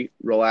 degree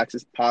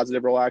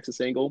positive roll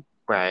axis angle.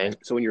 Right.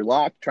 So when you're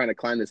locked trying to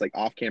climb this like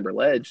off camber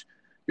ledge,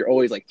 you're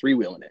always like three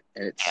wheeling it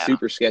and it's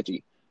super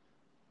sketchy.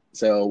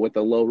 So with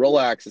the low roll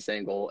axis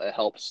angle, it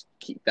helps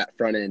keep that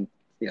front end,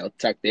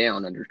 tucked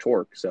down under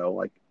torque. So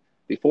like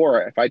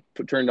before, if I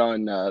turned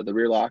on the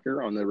rear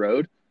locker on the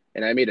road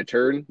and I made a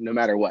turn, no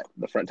matter what,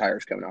 the front tire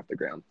is coming off the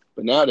ground.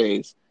 But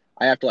nowadays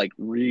I have to like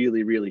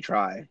really, really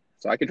try.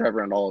 So I could drive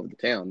around all over the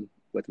town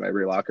with my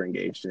rear locker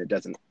engaged and it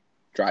doesn't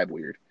drive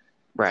weird.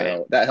 Right.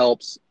 So that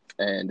helps.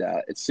 And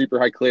it's super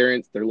high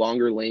clearance. They're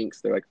longer links.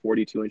 They're like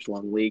 42-inch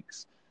long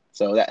leaks.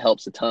 So that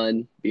helps a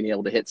ton, being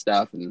able to hit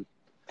stuff. And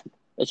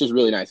it's just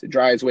really nice. It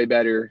drives way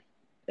better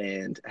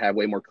and have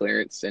way more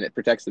clearance. And it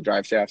protects the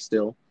drive shaft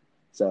still.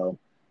 So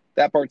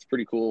that part's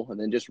pretty cool. And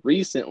then just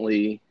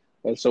recently,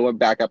 so I went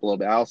back up a little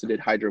bit. I also did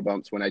hydro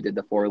bumps when I did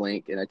the four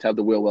link. And I tubbed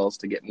the wheel wells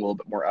to get a little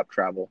bit more up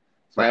travel.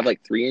 So I have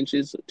like 3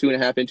 inches,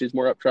 2.5 inches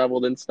more up travel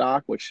than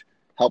stock, which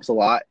helps a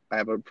lot. I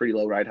have a pretty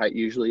low ride height,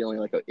 usually only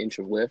like an inch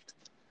of lift.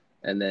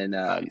 And then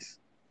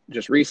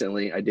just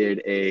recently I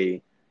did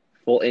a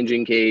full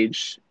engine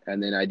cage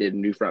and then I did a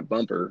new front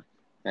bumper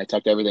and I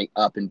tucked everything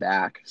up and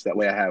back. So that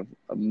way I have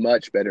a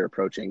much better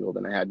approach angle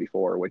than I had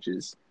before, which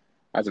is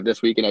as of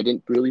this weekend, I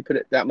didn't really put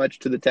it that much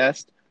to the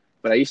test,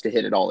 but I used to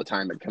hit it all the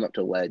time. I'd come up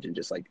to a ledge and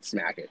just like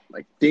smack it,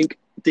 like dink,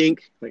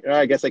 dink. Like,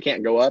 I guess I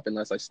can't go up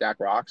unless I stack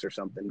rocks or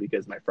something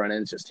because my front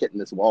end's just hitting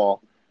this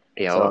wall.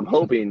 Yeah. So I'm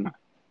hoping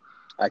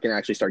I can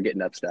actually start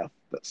getting up stuff,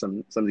 but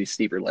some of these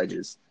steeper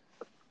ledges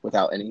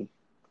without any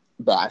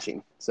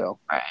bashing. So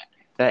right.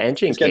 That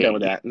engine just cage, get done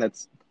with that. And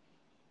that's,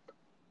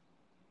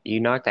 you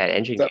knocked that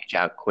engine cage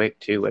out quick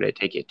too. Would it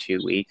take you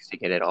 2 weeks to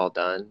get it all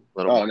done?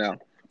 No, it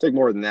took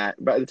more than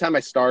that. By the time I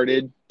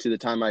started to the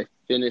time I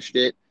finished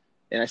it,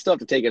 and I still have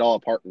to take it all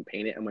apart and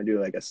paint it. I'm going to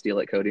do like a steel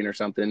it coating or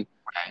something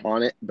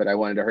on it, but I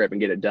wanted to hurry up and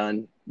get it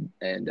done.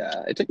 And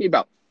it took me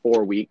about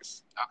 4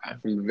 weeks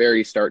from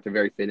very start to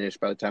very finish.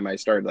 By the time I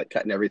started like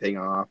cutting everything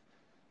off,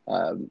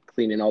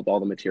 cleaning out all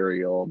the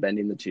material,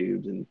 bending the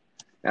tubes, and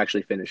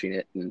actually finishing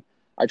it. And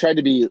I tried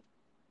to be,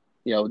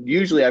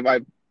 usually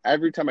I've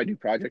every time I do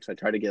projects, I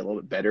try to get a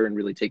little bit better and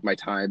really take my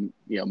time,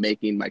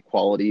 making my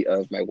quality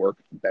of my work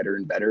better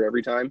and better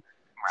every time.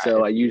 Right.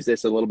 So I use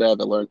this a little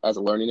bit as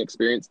a learning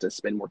experience to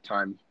spend more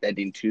time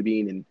bending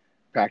tubing and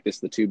practice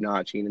the tube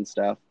notching and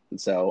stuff. And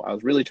so I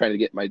was really trying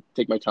to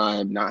take my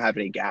time, not have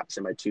any gaps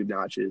in my tube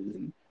notches.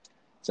 And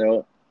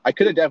so I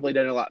could have definitely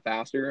done it a lot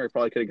faster. I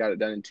probably could have got it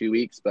done in 2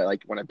 weeks, but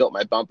like when I built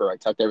my bumper, I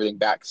tucked everything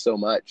back so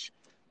much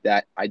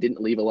that I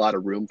didn't leave a lot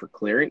of room for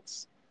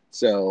clearance.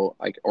 So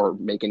or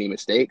make any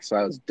mistakes. So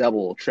I was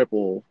double,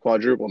 triple,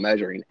 quadruple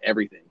measuring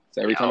everything.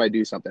 So every time I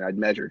do something, I'd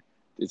measure,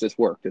 does this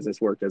work? Does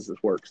this work? Does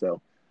this work?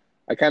 So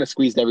I kind of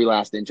squeezed every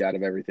last inch out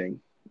of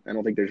everything. I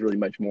don't think there's really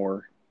much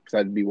more because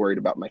I'd be worried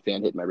about my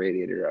fan hitting my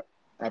radiator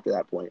after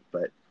that point,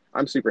 but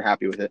I'm super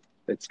happy with it.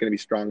 It's going to be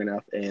strong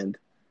enough and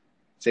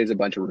saves a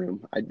bunch of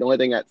room. The only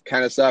thing that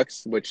kind of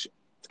sucks, which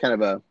it's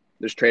kind of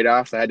there's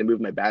trade-offs. I had to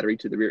move my battery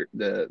to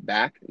the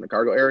back in the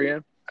cargo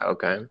area.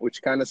 Okay.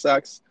 Which kind of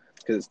sucks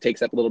because it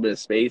takes up a little bit of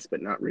space,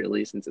 but not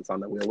really since it's on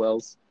the wheel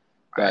wells.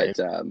 Right.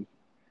 But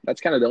that's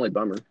kind of the only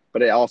bummer.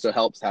 But it also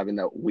helps having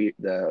the weight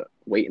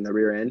in the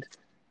rear end.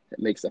 It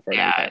makes the front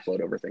end kind of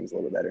float over things a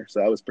little bit better. So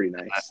that was pretty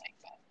nice.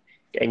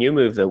 And you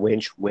moved the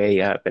winch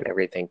way up and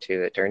everything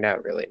too. It turned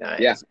out really nice.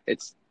 Yeah,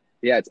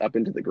 it's up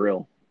into the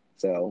grill.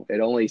 So it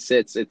only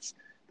sits. It's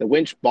the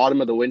winch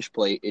bottom of the winch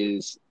plate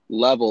is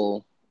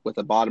level with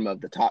the bottom of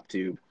the top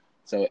tube.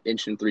 So 1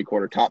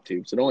 3/4 top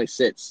tube. So it only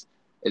sits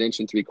 1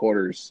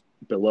 3/4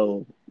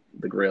 below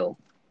the grill.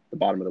 The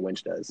bottom of the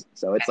winch does.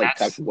 So it's like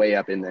tucked way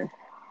up in there.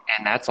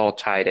 And that's all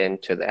tied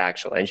into the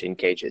actual engine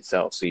cage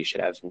itself, so you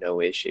should have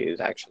no issues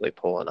actually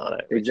pulling on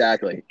it.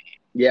 Exactly.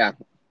 Yeah.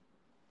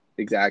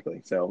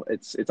 Exactly. So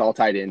it's all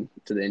tied in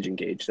to the engine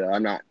cage. So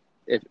I'm not,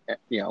 it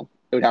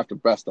would have to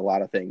bust a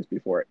lot of things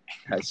before it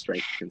has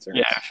strength concerns.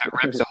 Yeah, if it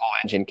rips the whole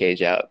engine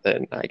cage out,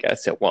 then I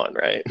guess it won,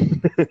 right?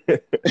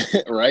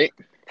 Right?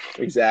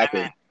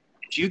 Exactly.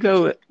 Did you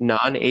go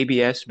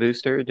non-ABS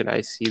booster? Did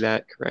I see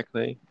that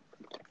correctly?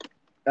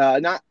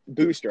 Not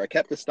booster. I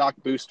kept the stock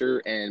booster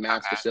and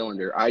master Okay.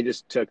 cylinder. I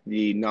just took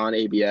the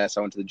non-ABS.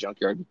 I went to the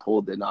junkyard and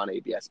pulled the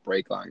non-ABS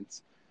brake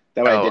lines.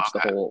 That way I Oh, ditched the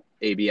whole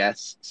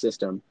ABS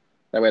system.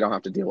 That way I don't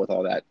have to deal with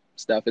all that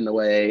stuff in the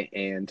way.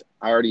 And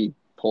I already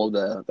pulled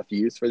the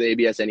fuse for the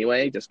ABS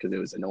anyway, just because it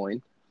was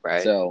annoying.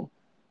 right. So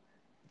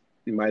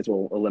you might as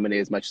well eliminate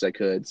as much as I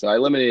could. So I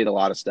eliminated a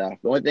lot of stuff.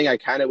 The only thing I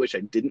kind of wish I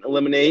didn't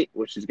eliminate,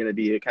 which is going to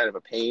be a kind of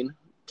a pain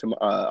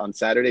on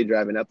Saturday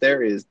driving up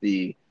there, is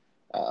the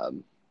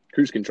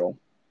cruise control.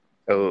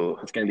 Oh,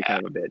 It's going to be yeah.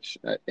 kind of a bitch.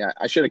 Yeah,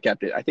 I should have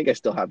kept it. I think I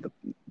still have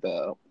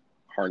the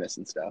harness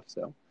and stuff,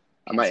 so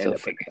I Can might end still up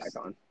putting figure it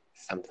back on.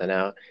 something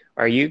out.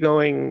 Are you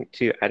going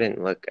to? I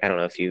didn't look. I don't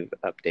know if you've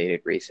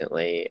updated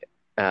recently.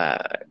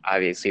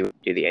 Obviously, when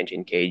you do the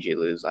engine cage, you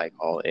lose like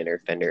all inner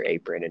fender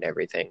apron and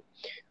everything.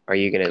 Are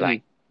you gonna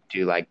like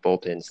do like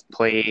Bolton's A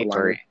plate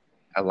or liner.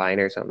 a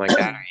liner or something like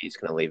that? Or are you just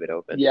gonna leave it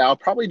open? Yeah, I'll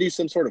probably do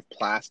some sort of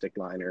plastic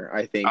liner.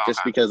 I think just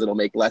Oh, because it'll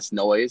make less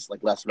noise, like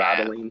less yeah.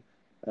 rattling.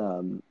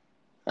 Um,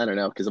 I don't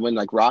know, because when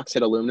like rocks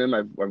hit aluminum,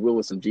 I've wheeled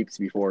with some Jeeps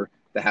before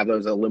that have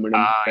those aluminum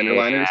Oh, fender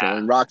liners, and yeah.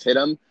 when rocks hit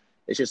them,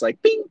 it's just like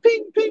ping,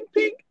 ping, ping,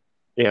 ping.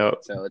 Yep.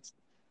 So it's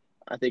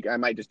I think I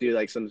might just do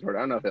like some sort of,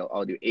 I don't know if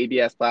I'll do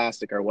ABS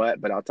plastic or what,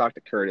 but I'll talk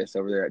to Curtis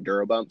over there at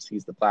Durabumps.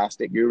 He's the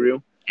plastic guru.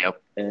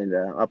 Yep. And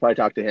I'll probably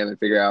talk to him and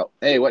figure out,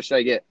 hey, what should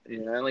I get? I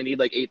only need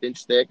like 1/8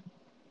 inch thick,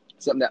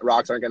 something that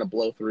rocks aren't going to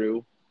blow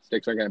through,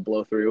 sticks aren't going to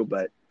blow through,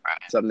 but Right.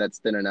 something that's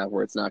thin enough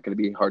where it's not going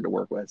to be hard to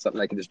work with.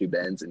 Something I can just do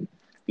bends and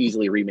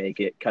easily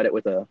remake it, cut it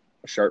with a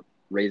sharp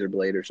razor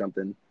blade or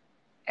something.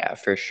 Yeah,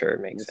 for sure.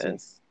 Makes We'll see.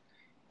 sense.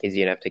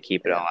 Easy enough to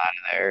keep it all Yeah, out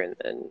of there, and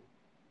then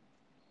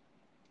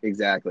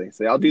exactly.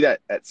 So I'll do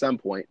that at some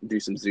point, do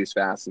some Zeus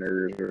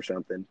fasteners or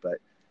something. But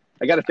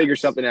I got to figure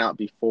nice. something out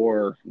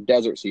before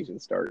desert season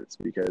starts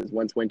because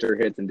once winter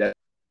hits and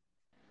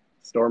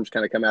storms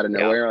kind of come out of Yep.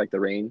 nowhere, like the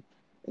rain.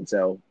 And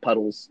so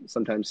puddles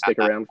sometimes stick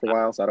around for a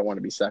while. So I don't want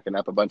to be sucking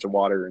up a bunch of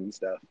water and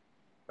stuff.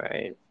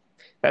 Right.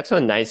 That's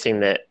one nice thing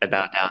that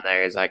about down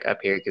there is like up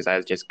here because I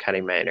was just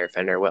cutting my inner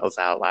fender wells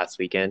out last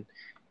weekend,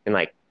 and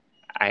like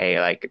I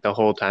like the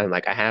whole time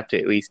like I have to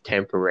at least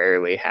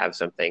temporarily have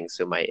something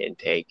so my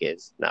intake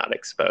is not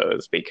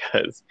exposed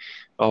because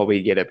all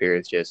we get up here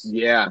is just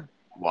Yeah.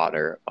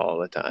 water all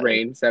the time.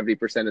 Rain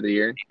 70% of the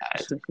year. Yeah,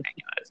 it's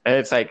ridiculous. And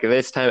it's like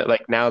this time,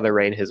 like now the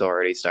rain has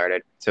already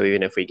started. So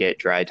even if we get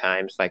dry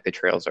times, like the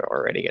trails are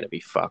already going to be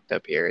fucked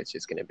up here. It's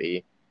just going to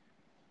be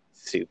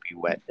soupy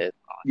wetness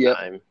all the Yep.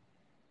 time.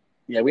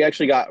 Yeah. We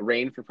actually got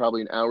rain for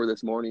probably an hour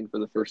this morning for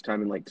the first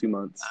time in like 2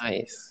 months.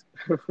 Nice.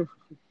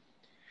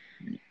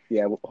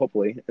 Yeah. Well,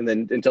 hopefully. And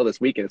then until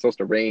this weekend, it's supposed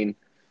to rain.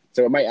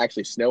 So it might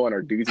actually snow on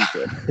our doozy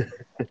trip,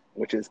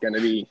 which is going to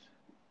be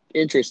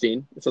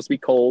interesting. It's supposed to be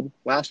cold.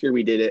 Last year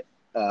we did it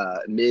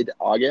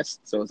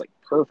mid-August, so it was like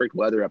perfect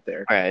weather up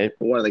there. Right.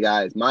 But one of the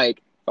guys,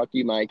 Mike, fuck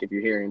you, Mike, if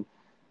you're hearing,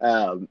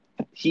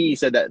 he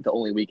said that the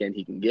only weekend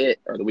he can get,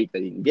 or the week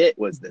that he can get,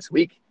 was this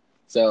week.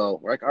 So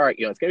we're like, all right,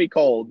 it's gonna be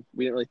cold.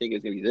 We didn't really think it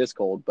was gonna be this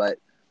cold, but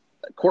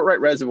Courtright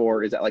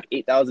Reservoir is at like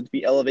 8,000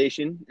 feet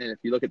elevation, and if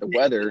you look at the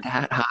weather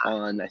That hot.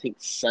 on I think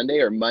Sunday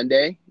or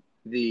Monday,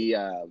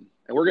 and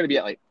we're gonna be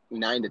at like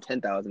 9 to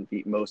 10,000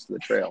 feet most of the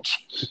trail.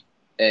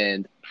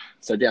 And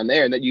so down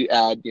there, and then you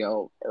add,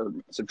 or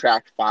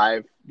subtract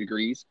 5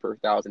 degrees per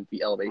 1,000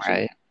 feet elevation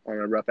Right. on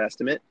a rough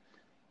estimate.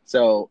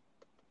 So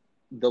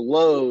the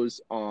lows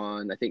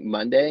on, I think,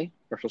 Monday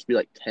are supposed to be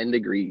like 10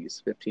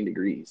 degrees, 15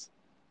 degrees.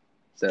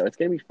 So it's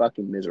going to be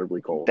fucking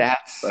miserably cold.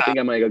 That's So I think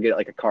I might go get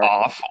like a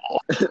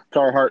awful.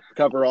 Carhartt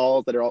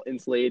coveralls that are all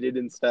insulated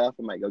and stuff.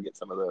 I might go get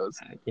some of those.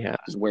 Yeah,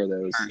 Just wear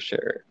those. for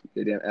sure.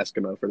 The damn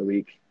Eskimo for the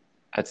week.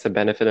 That's the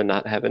benefit of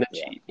not having a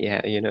Yeah. cheat.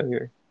 Yeah,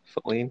 you're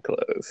fully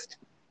enclosed.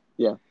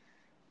 Yeah.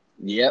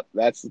 Yep.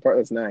 That's the part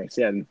that's nice.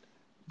 Yeah. And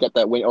got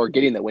that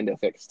getting that window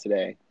fixed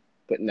today.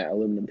 Putting that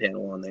aluminum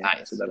panel on there.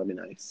 Nice. So that'll be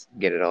nice.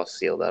 Get it all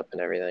sealed up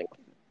and everything.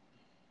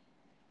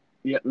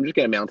 Yeah. I'm just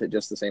going to mount it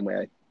just the same way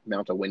I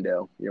mount a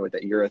window, with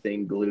that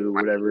urethane glue,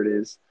 whatever it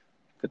is.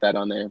 Put that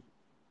on there.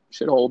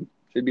 Should hold.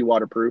 Should be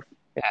waterproof.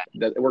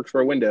 Yeah. It works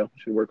for a window.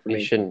 Should work for You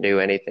me. shouldn't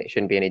do anything.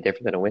 Shouldn't be any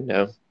different than a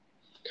window.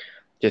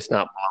 Just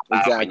not blow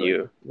out when Exactly.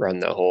 you run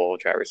the whole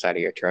driver's side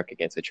of your truck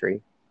against a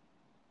tree.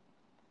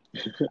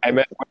 I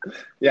meant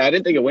Yeah, I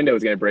didn't think a window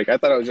was going to break. I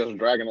thought I was just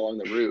dragging along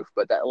the roof,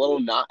 but that little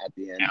knot at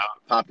the end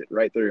popped it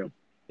right through.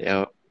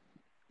 Yeah,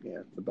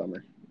 it's a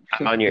bummer.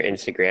 I'm on your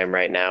Instagram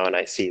right now, and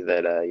I see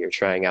that you're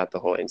trying out the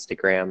whole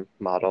Instagram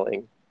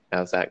modeling.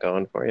 How's that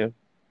going for you?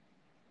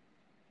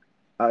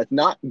 It's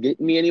not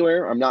getting me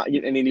anywhere. I'm not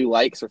getting any new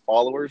likes or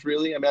followers,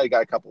 really. I mean, I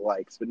got a couple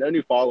likes, but no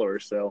new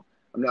followers. So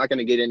I'm not going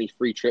to get any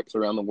free trips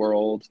around the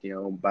world,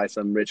 by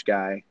some rich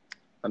guy,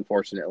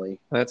 unfortunately.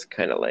 That's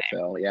kind of lame.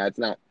 So yeah, it's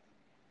not.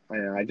 I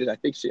know. I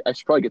think I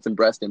should probably get some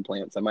breast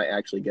implants. I might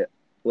actually get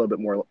a little bit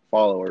more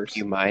followers.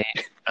 You might.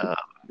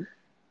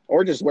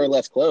 Or just wear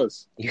less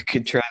clothes. You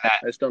could try that.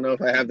 I just don't know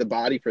if I have the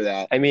body for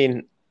that. I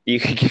mean, you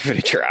could give it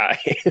a try.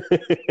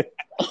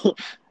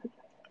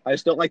 I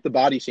just don't like the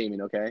body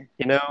shaming, okay?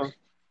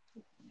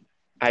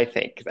 I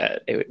think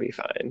that it would be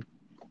fine.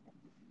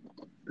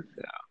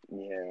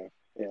 Yeah,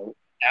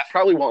 yeah.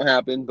 Probably won't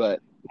happen,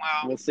 but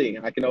Well, we'll see.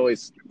 I can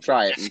always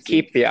try it and just see.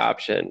 keep the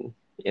option,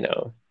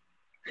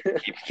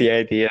 keep the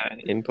idea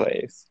in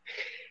place.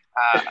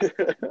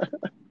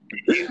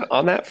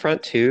 On that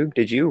front tube,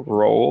 did you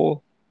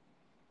roll?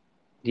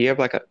 Do you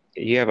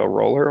have a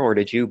roller or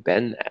did you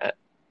bend that?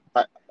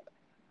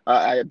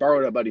 I, I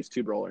borrowed a buddy's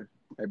tube roller.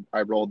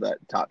 I rolled that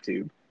top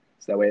tube,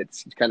 so that way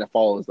it kind of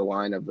follows the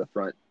line of the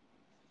front,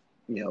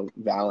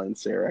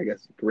 valance or I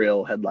guess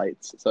grill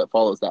headlights. So it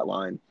follows that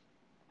line.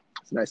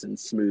 It's a nice and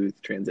smooth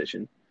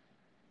transition.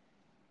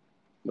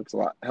 Looks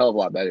hell of a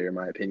lot better in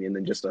my opinion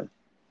than just a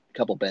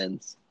couple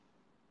bends.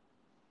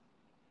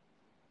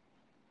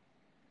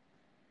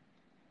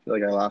 I feel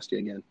like I lost you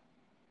again.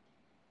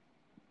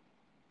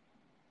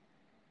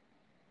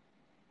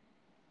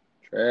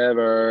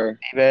 Trevor.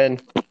 Even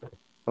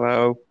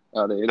hello.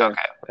 Oh, there you go.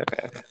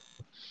 Okay.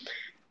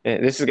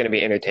 This is going to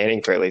be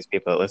entertaining for at least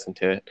people that listen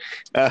to it.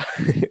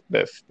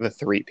 The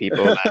three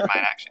people that might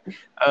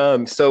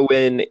actually. So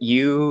when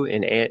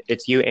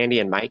it's you, Andy,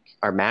 and Mike,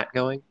 are Matt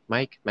going?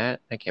 Mike,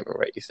 Matt? I can't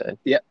remember what you said.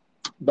 Yep,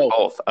 both.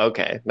 Both.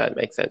 Okay, that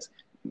makes sense.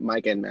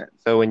 Mike and Matt.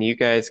 So when you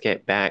guys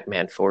get back,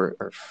 man, 4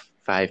 or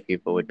 5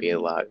 people would be a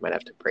lot. Might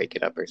have to break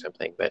it up or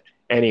something. But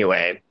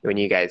anyway, when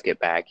you guys get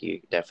back,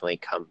 you definitely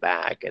come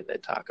back and then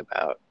talk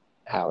about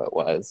how it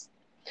was.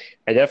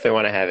 I definitely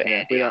want to have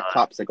Andy on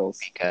popsicles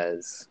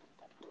because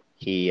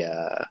he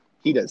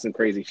does some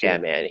crazy shit. Yeah,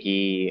 man.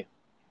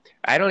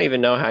 I don't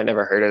even know how I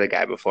never heard of the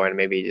guy before, and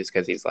maybe just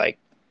because he's like,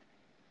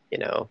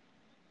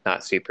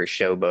 not super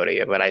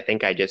showboaty. But I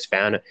think I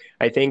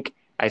think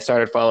I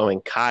started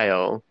following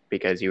Kyle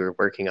because you were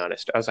working on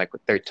I was like,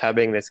 they're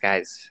tubbing this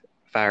guy's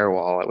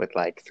firewall with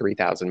like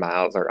 3,000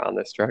 miles around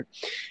this truck.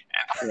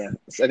 Yeah,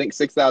 I think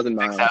 6,000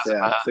 miles. 6,000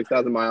 yeah,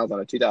 6,000 miles on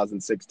a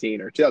 2016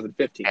 or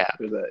 2015. Yeah.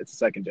 It's a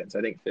second gen, so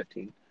I think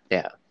 15.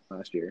 Yeah,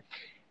 last year.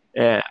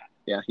 Yeah.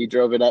 Yeah, he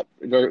drove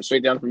it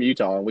straight down from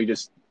Utah, and we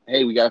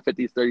got to fit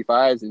these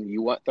 35s, and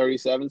you want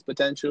 37s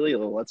potentially?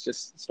 Well, let's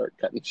just start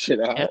cutting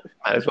shit out. Yeah,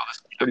 might as well.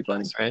 Pretty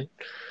funny, right?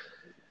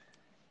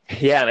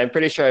 Yeah, and I'm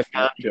pretty sure I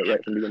found it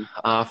right from the beginning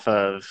off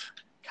of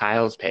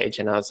Kyle's page,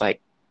 and I was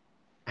like,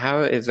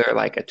 how is there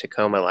like a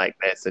Tacoma like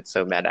this? It's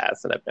so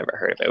badass, and I've never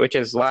heard of it, which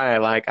is why I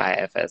like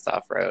IFS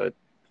Off-Road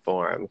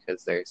Forum,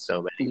 because there's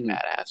so many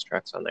badass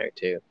trucks on there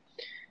too.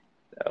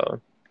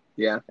 So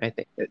yeah, I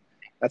think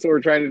that's what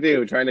we're trying to do.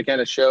 We're trying to kind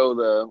of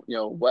show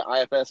what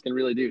IFS can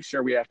really do.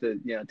 Sure, we have to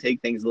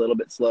take things a little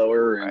bit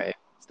slower, and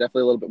it's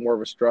definitely a little bit more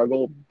of a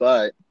struggle.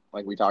 But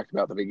like we talked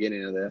about at the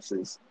beginning of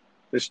this,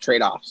 there's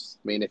trade-offs.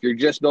 I mean, if you're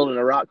just building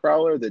a rock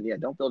crawler, then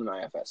don't build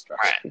an IFS truck.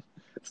 Right.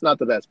 It's not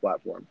the best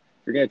platform.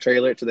 If you're going to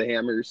trailer it to the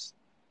hammers,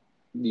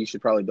 you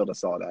should probably build a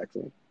solid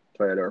axle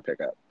Toyota or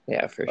pickup.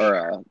 Yeah, for sure.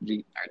 Or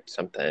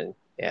something.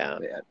 Yeah.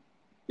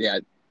 Yeah.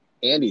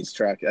 Andy's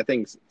truck, I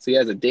think. So he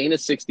has a Dana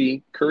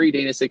 60, Curry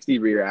Dana 60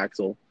 rear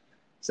axle.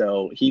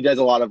 So he does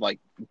a lot of like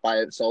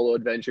solo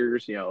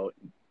adventures.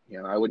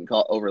 I wouldn't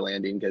call it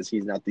overlanding because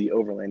he's not the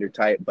overlander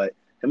type, but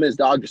him and his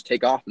dog just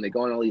take off and they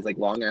go on all these like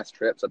long ass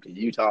trips up to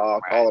Utah,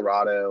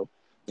 Colorado,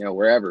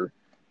 wherever.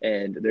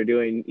 And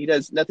he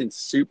does nothing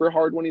super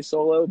hard when he's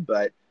solo,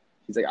 but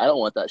he's like, I don't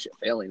want that shit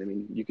failing. I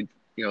mean, you could,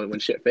 when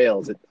shit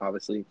fails, it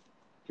obviously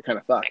you're kind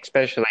of fucked.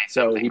 Especially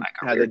so he like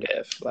a rear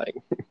diff, like.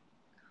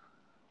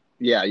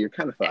 Yeah, you're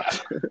kind of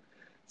fucked. Yeah.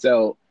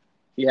 So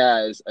he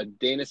has a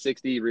Dana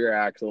 60 rear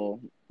axle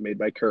made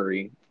by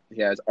Curry.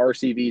 He has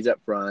RCVs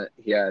up front.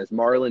 He has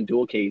Marlin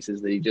dual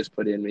cases that he just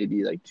put in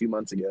maybe like 2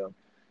 months ago.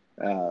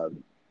 I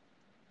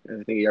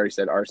think he already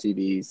said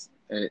RCVs.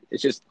 And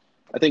it's just,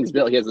 I think it's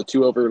built. He has a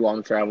 2-over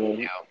long travel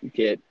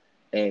kit,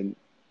 and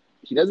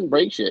he doesn't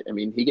break shit. I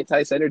mean, he gets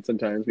high centered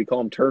sometimes. We call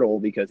him Turtle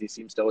because he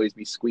seems to always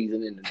be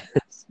squeezing in and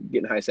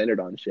getting high centered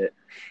on shit.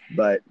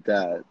 But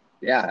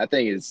that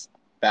thing is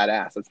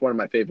badass. That's one of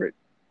my favorite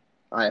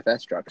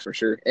IFS trucks for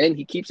sure. And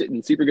he keeps it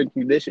in super good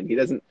condition. He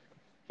doesn't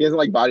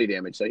like body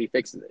damage, so he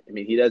fixes it. I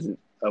mean, he doesn't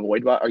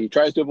avoid or he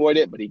tries to avoid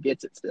it, but he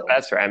gets it still.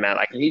 That's right, man.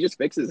 And he just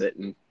fixes it.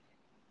 And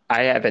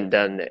I haven't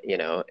done,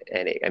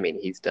 any. I mean,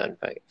 he's done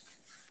like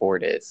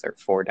Fordice or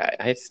Fordice.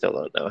 I still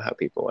don't know how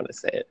people want to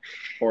say it.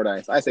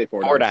 Fordice. I say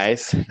Fordice.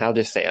 Fordice. I'll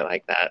just say it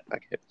like that.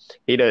 Like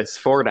he does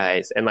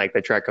Fordice, and like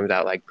the truck comes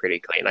out like pretty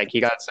clean. Like he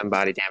got some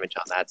body damage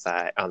on that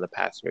side, on the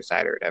passenger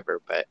side or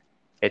whatever. But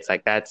it's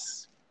like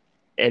that's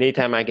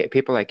anytime I get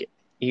people like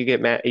you get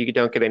mad, you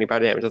don't get any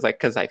body damage. It's like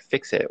because I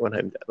fix it when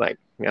I'm like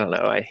I don't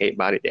know. I hate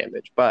body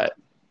damage, but.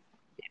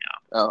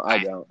 Oh, I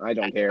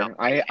don't care.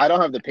 I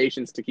don't have the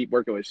patience to keep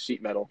working with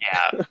sheet metal.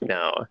 Yeah,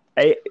 no.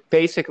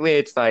 Basically,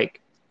 it's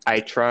like I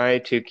try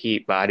to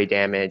keep body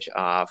damage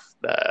off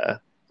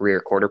the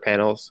rear quarter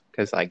panels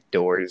because like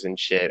doors and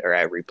shit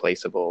are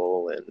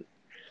replaceable and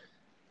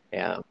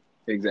yeah.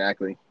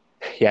 Exactly.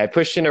 Yeah, I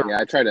pushed in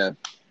I try to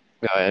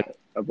go ahead.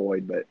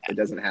 Avoid, but it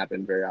doesn't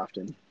happen very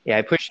often. Yeah,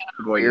 I pushed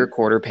in a rear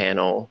quarter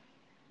panel,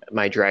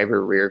 my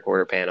driver rear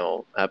quarter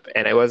panel up,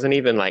 and it wasn't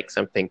even like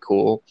something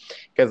cool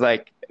because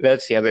like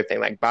that's the other thing,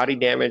 like body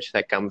damage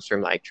that comes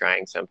from like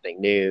trying something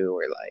new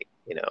or like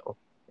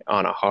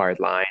on a hard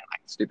line,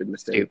 like stupid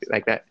mistakes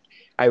like that.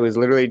 I was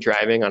literally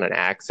driving on an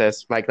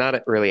access, like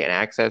not really an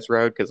access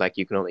road, because like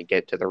you can only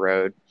get to the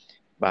road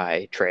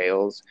by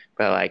trails,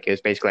 but like it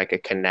was basically like a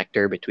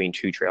connector between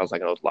two trails,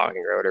 like an old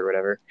logging road or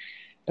whatever.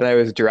 And I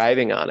was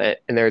driving on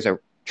it, and there's a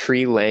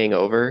tree laying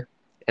over,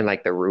 and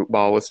like the root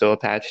ball was still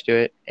attached to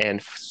it.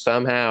 And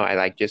somehow I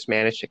like just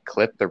managed to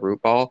clip the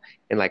root ball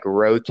and like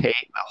rotate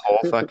the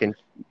whole fucking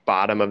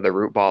bottom of the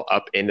root ball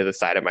up into the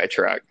side of my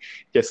truck.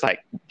 Just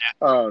like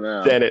Oh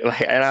no, then it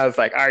like, and I was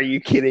like, "Are you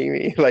kidding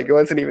me?" Like it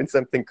wasn't even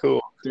something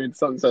cool. dude,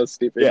 something so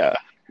stupid. Yeah.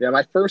 Yeah,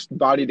 my first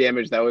body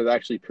damage that was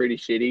actually pretty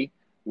shitty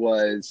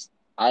was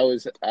I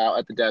was out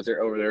at the desert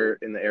over there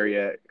in the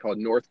area called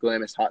North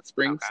Glamis Hot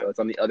Springs. Okay. So it's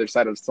on the other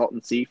side of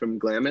Salton Sea from All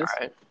Glamis.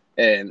 right.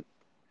 And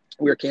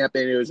we were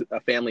camping. It was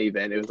a family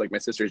event. It was like my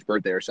sister's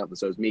birthday or something.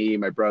 So it was me,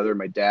 my brother,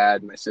 my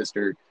dad, my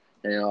sister,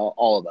 and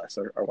all of us,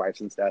 our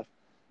wives and stuff.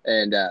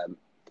 And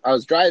I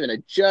was driving. I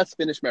just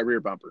finished my rear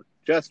bumper.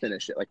 Just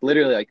finished it, like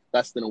literally like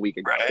less than a week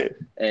ago. Right.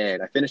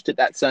 And I finished it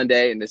that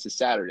Sunday, and this is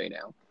Saturday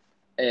now.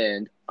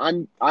 And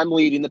I'm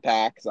leading the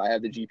pack because I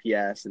have the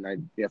GPS and I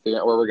figure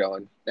out where we're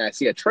going. And I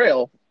see a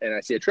trail and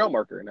I see a trail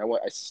marker, and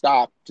I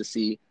stopped to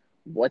see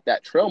what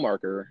that trail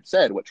marker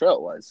said, what trail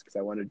it was, because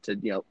I wanted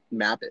to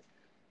map it.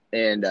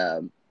 And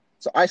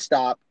so I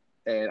stop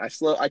and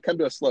I come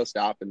to a slow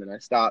stop, and then I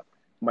stop.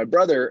 My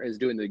brother is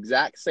doing the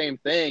exact same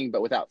thing,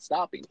 but without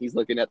stopping. He's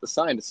looking at the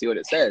sign to see what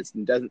it says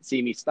and doesn't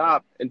see me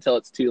stop until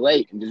it's too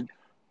late, and just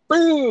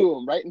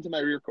boom, right into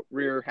my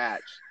rear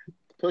hatch.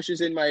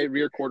 Pushes in my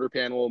rear quarter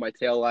panel, my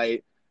tail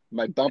light,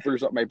 my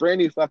bumpers, my brand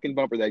new fucking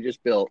bumper that I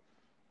just built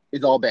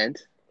is all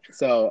bent.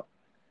 So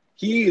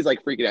he's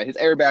like freaking out. His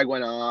airbag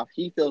went off.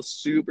 He feels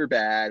super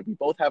bad. We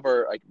both have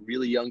our like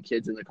really young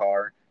kids in the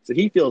car. So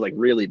he feels like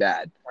really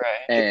bad.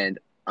 Right. And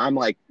I'm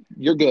like,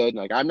 you're good.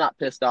 Like, I'm not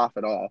pissed off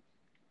at all.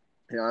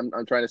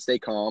 I'm trying to stay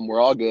calm.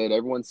 We're all good.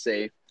 Everyone's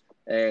safe.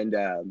 And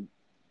I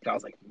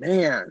was like,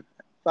 man,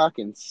 that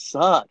fucking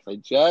sucks. I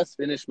just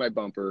finished my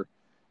bumper.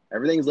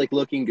 Everything's like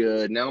looking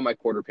good. Now my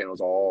quarter panel's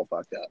all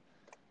fucked up.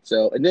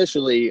 So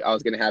initially I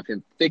was going to have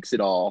him fix it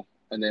all.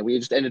 And then we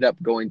just ended up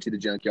going to the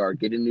junkyard,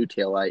 getting a new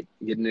taillight,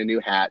 getting a new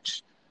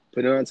hatch,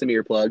 putting on some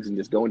earplugs, and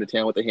just going to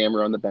town with the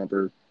hammer on the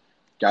bumper.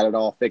 Got it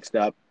all fixed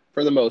up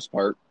for the most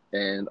part.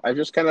 And I've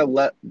just kind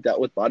of dealt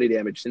with body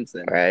damage since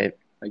then. Right.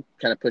 I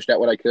kind of pushed out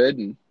what I could,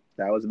 and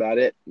that was about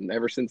it. And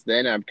ever since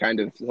then, I've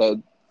kind of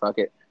said, fuck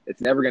it.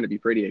 It's never going to be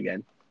pretty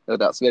again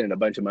without spending a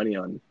bunch of money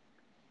on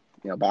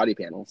body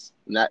panels.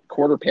 And that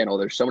quarter panel,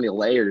 there's so many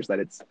layers that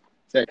it's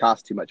going to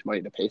cost too much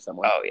money to pay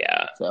someone. Oh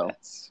yeah. So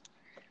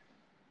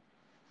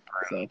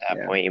at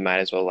that point, you might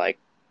as well like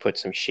put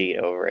some sheet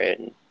over it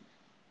and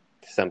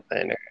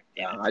something. Or,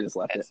 I just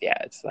left it. Yeah,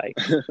 it's like,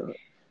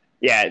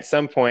 yeah, at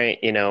some point,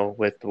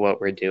 with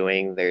what we're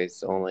doing,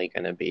 there's only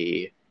going to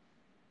be,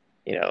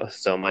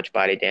 so much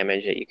body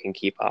damage that you can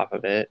keep off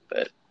of it.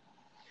 But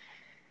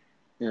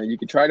you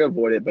can try to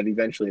avoid it, but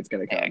eventually it's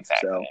going to come. Yeah,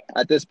 exactly. So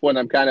at this point,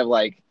 I'm kind of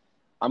like,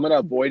 I'm going to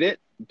avoid it,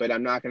 but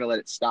I'm not going to let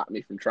it stop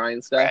me from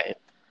trying stuff. Right.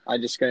 I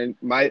just going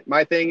to,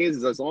 my thing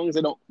is as long as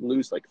I don't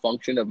lose like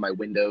function of my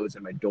windows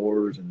and my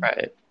doors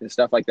and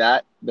stuff like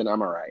that, then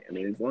I'm all right. I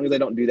mean, as long as I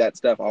don't do that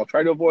stuff, I'll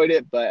try to avoid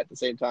it. But at the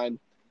same time,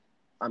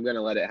 I'm going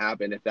to let it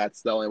happen if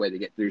that's the only way to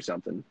get through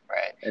something.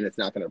 Right. And it's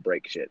not going to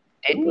break shit.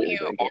 Didn't you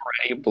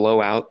already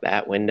blow out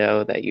that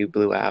window that you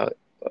blew out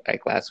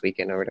like last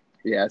weekend or whatever?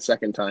 Yeah,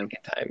 second time.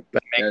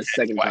 But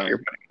second time.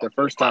 The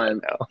first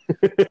time.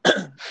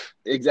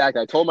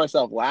 Exactly. I told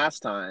myself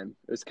last time,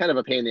 it was kind of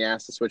a pain in the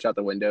ass to switch out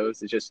the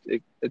windows. It's just,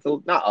 it's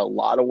not a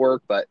lot of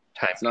work, but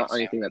it's not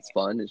anything that's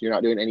fun. You're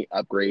not doing any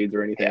upgrades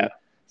or anything. Yeah.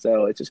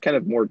 So it's just kind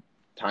of more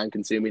time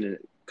consuming, and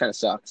it kind of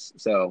sucks.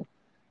 So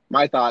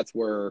my thoughts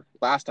were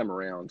last time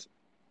around,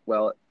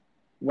 well,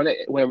 when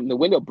the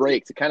window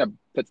breaks, it kind of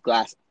puts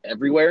glass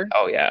everywhere.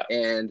 Oh yeah.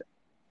 And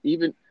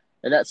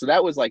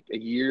that was like a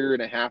year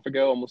and a half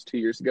ago, almost 2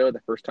 years ago,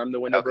 the first time the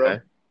window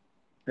broke.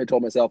 I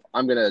told myself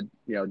I'm going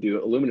to,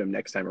 do aluminum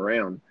next time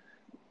around,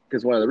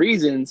 because one of the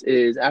reasons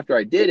is after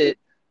I did it,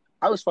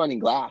 I was finding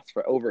glass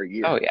for over a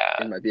year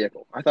in my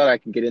vehicle. I thought I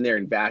could get in there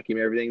and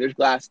vacuum everything. There's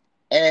glass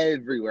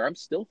everywhere. I'm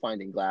still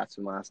finding glass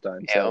from last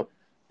time. Yeah. So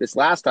this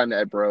last time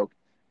that it broke,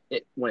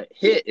 when it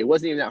hit, it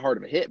wasn't even that hard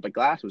of a hit, but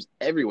glass was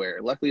everywhere.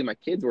 Luckily, my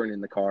kids weren't in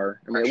the car.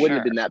 I mean, it wouldn't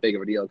have been that big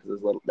of a deal because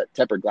that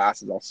tempered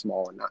glass is all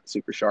small and not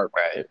super sharp.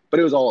 Right.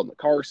 But it was all in the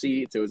car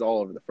seats. It was all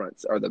over the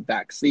front or the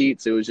back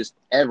seats. It was just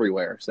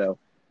everywhere. So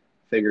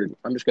figured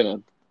I'm just going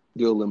to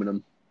do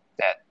aluminum.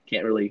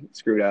 Can't really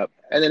screw it up.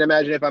 And then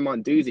imagine if I'm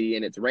on doozy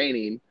and it's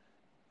raining,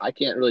 I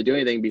can't really do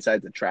anything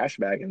besides a trash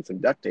bag and some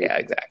duct tape. Yeah,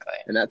 exactly.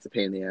 And that's a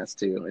pain in the ass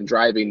too. And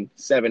driving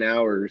 7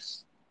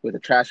 hours with a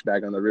trash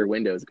bag on the rear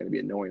window is going to be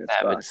annoying.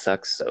 That would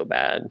suck so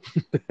bad.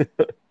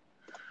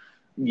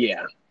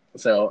 Yeah.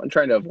 So I'm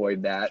trying to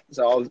avoid that.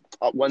 So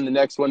when the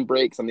next one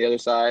breaks on the other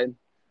side,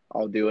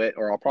 I'll do it,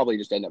 or I'll probably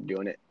just end up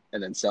doing it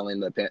and then selling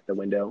the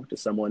window to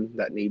someone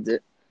that needs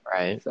it.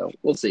 Right. So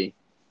we'll see.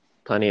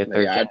 Plenty of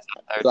third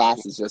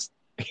glass is just.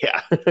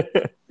 Yeah.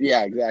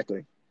 Yeah,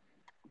 exactly.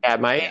 Yeah,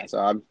 my Yeah, so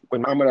I'm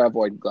when my I'm gonna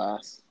avoid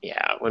glass.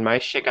 yeah, when my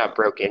shit got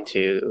broke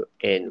into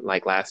in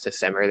like last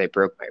December, they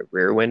broke my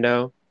rear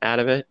window out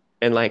of it.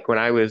 And like when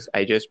I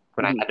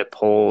Mhm, had to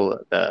pull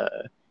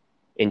the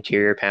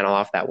interior panel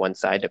off that one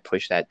side to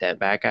push that dent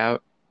back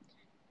out,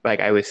 like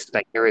I was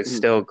like there was mhm.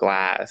 still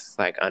glass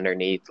like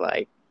underneath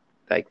like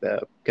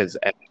the because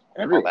all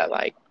that Everywhere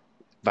like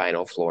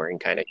vinyl flooring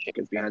kind of shit.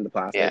 gets behind the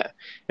plastic. Yeah.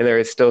 And there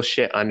was still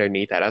shit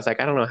underneath that. I was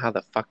like, I don't know how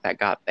the fuck that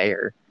got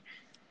there.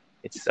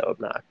 It's so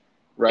obnoxious.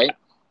 Yeah. Right?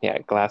 Yeah,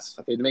 glass.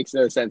 It makes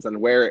no sense on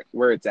where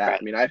it's at. Right.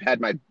 I mean, I've had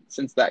my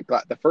since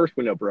the first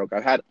window broke,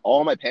 I've had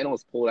all my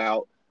panels pulled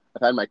out.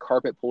 I've had my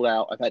carpet pulled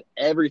out. I've had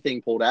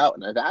everything pulled out,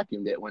 and I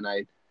vacuumed it when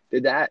I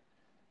did that,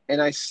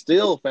 and I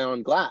still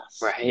found glass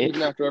Right.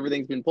 even after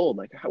everything's been pulled.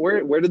 Like,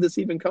 where did this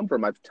even come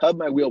from? I've tubbed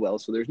my wheel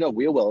wells, so there's no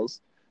wheel wells.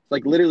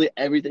 Like literally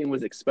everything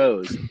was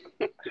exposed.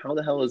 How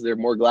the hell is there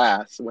more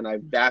glass when I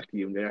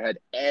vacuumed and I had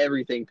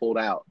everything pulled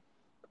out?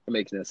 It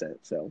makes no sense.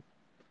 So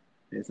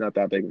it's not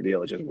that big of a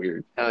deal. It's just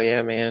weird. Oh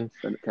yeah, man.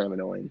 It's kind of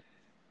annoying.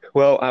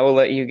 Well, I will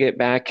let you get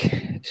back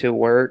to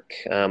work.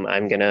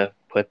 I'm gonna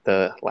put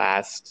the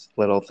last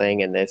little thing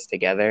in this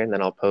together and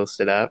then I'll post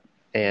it up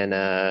and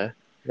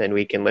then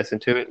we can listen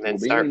to it and then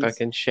Cool start beans.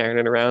 fucking sharing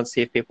it around,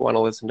 see if people want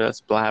to listen to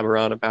us blabber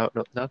on about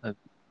nothing.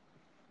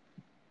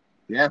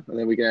 Yeah, and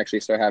then we can actually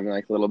start having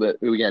like a little bit.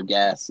 We can have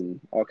gas and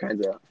all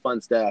kinds of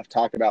fun stuff.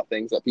 Talk about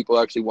things that people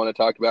actually want to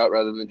talk about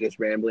rather than just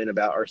rambling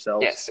about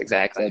ourselves. Yes,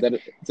 exactly. So that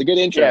it's a good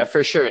Yeah, intro.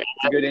 for sure. It's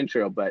a good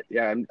intro. But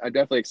yeah, I'm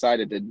definitely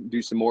excited to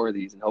do some more of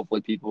these, and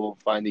hopefully people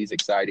find these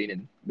exciting,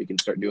 and we can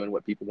start doing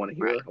what people want to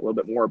hear Right. a little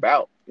bit more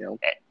about. You know,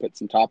 put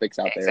some topics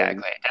out there and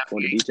Exactly. go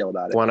into detail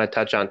about it. Want to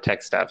touch on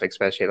tech stuff,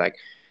 especially like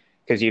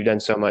because you've done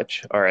so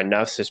much or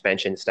enough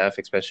suspension stuff,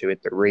 especially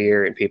with the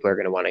rear, and people are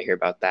going to want to hear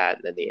about that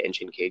and then the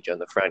engine cage on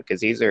the front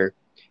because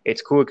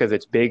it's cool because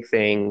it's big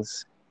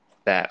things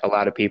that a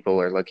lot of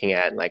people are looking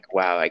at and like,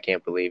 wow, I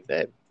can't believe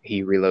that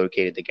he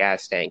relocated the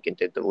gas tank and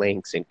did the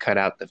links and cut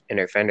out the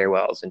inner fender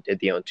wells and did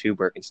the own tube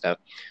work and stuff.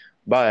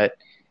 But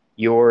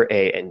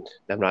and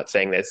I'm not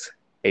saying this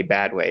a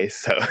bad way,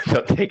 so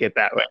don't take it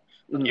that way.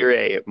 Mm-hmm. You're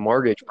a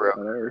mortgage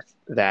broker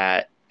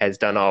that has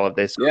done all of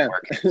this Yeah,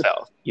 work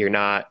himself. You're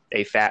not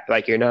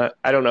you're not,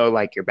 I don't know,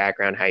 like your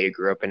background, how you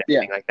grew up and yeah.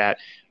 everything like that,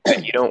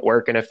 but you don't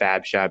work in a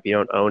fab shop. You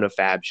don't own a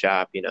fab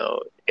shop.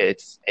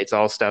 It's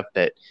all stuff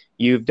that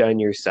you've done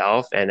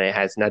yourself and it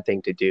has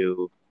nothing to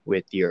do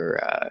with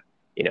your,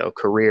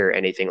 career or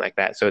anything like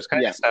that. So it's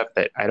kind Yeah, of stuff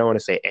that I don't want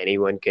to say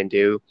anyone can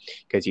do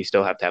because you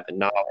still have to have the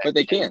but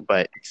they knowledge, can.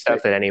 but it's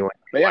stuff that anyone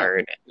But can yeah,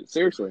 learn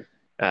seriously.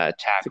 and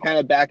To tackle. kind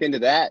of back into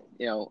that,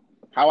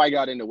 how I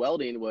got into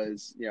welding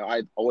was,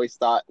 I always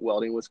thought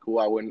welding was cool.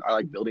 I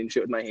like building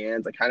shit with my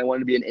hands. I kind of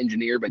wanted to be an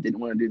engineer, but didn't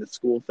want to do the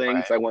school thing.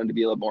 Right. So I wanted to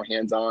be a little more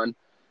hands on.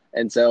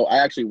 And so I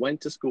actually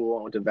went to school.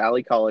 I went to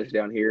Valley College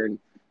down here, and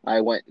I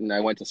went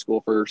to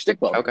school for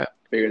stick welding. Okay.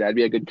 Figured that'd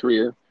be a good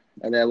career.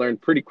 And then I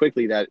learned pretty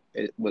quickly that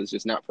it was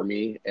just not for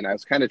me. And I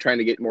was kind of trying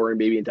to get more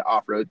maybe into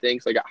off road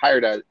things. So I got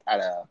hired at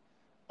a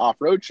off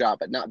road shop,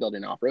 but not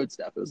building off road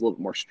stuff. It was a little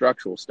bit more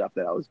structural stuff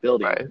that I was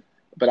building, Right.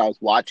 but I was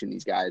watching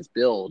these guys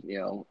build,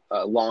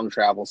 long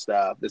travel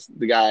stuff.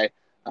 The guy,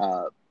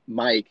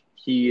 Mike,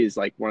 he is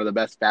like one of the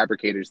best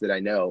fabricators that I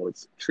know.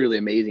 It's truly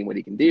amazing what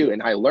he can do,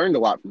 and I learned a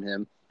lot from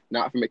him,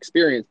 not from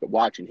experience, but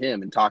watching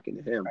him and talking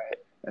to him. Right.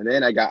 And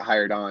then I got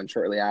hired on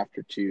shortly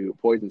after to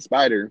Poison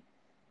Spider,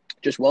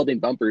 just welding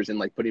bumpers and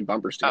like putting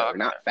bumpers Oh, together, okay.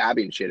 not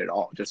fabbing shit at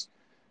all, just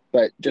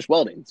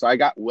welding. So I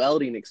got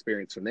welding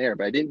experience from there,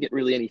 but I didn't get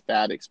really any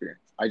fab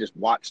experience. I just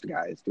watched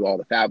guys do all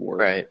the fab work,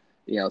 Right.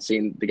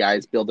 seeing the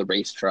guys build the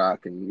race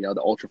truck and,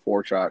 the Ultra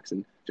 4 trucks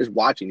and just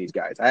watching these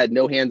guys. I had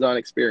no hands-on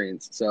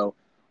experience. So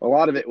a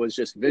lot of it was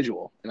just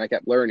visual, and I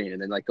kept learning,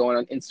 and then like going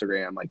on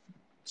Instagram, like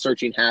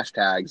searching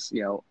hashtags,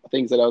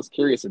 things that I was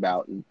curious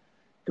about, and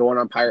going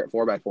on Pirate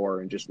 4x4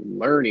 and just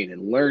learning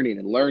and learning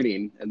and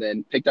learning, and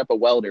then picked up a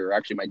welder. Or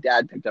actually, my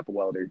dad picked up a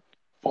welder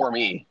for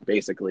me,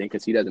 basically,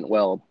 because he doesn't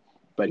weld,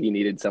 but he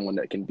needed someone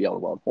that can be able to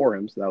weld for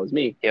him. So that was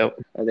me. Yep.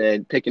 And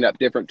then picking up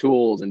different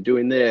tools and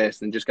doing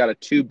this, and just got a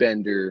tube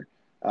bender,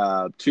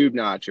 tube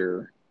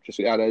notcher, just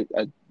got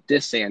a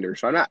disc sander.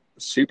 So I'm not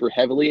super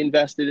heavily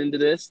invested into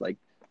this. Like,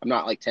 I'm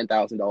not like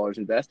 $10,000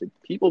 invested.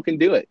 People can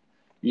do it.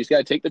 You just got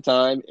to take the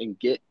time and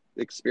get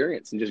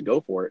experience and just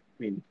go for it.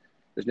 I mean,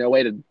 there's no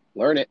way to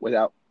learn it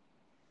without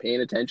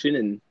paying attention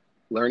and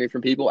learning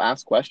from people.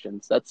 Ask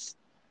questions. That's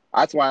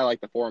why I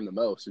like the forum the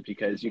most, is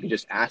because you can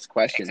just ask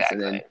questions, and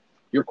Exactly. then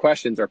your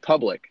questions are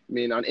public. I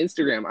mean, on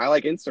Instagram, I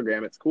like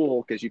Instagram. It's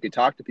cool because you can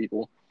talk to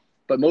people,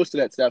 but most of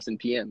that stuff's in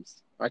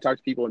PMs. I talk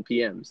to people in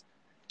PMs.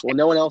 Well,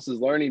 no one else is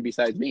learning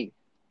besides me.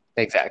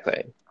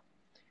 Exactly.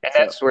 And So,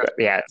 that's where,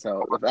 yeah,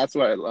 so that's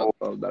what I love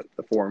about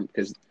the forum,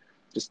 because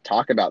just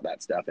talk about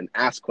that stuff and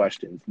ask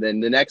questions. Then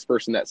the next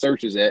person that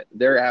searches it,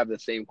 they have the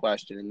same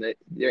question and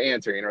they're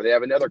answering, or they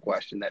have another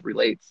question that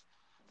relates.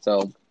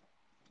 So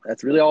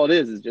that's really all it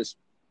is just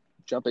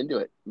jump into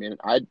it. I mean,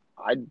 I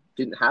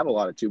didn't have a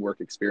lot of tube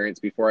work experience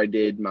before I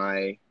did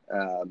my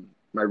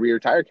my rear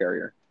tire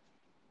carrier.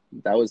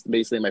 that was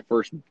basically my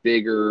first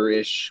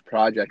bigger-ish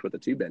project with a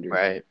tube bender.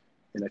 Right.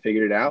 And I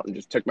figured it out and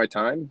just took my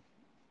time.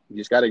 You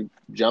just got to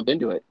jump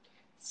into it.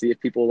 See if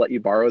people let you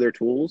borrow their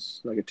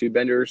tools, like a tube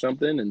bender or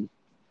something, and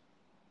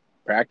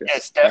It's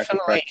practice,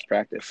 definitely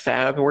practice.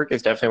 fab work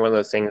is definitely one of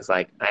those things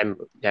like I'm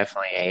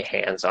definitely a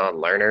hands-on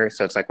learner.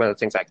 So it's like one of those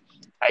things like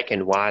I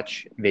can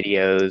watch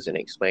videos and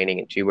explaining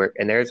and tube work.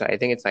 And there's I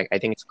think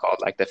it's called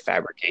like the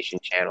fabrication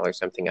channel or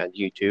something on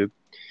YouTube.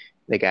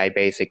 The guy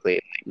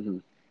basically Mm-hmm.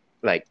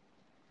 like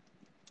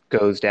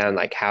goes down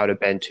like how to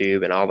bend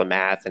tube and all the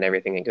math and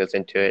everything that goes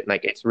into it.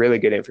 Like it's really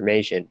good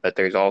information, but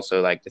there's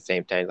also like the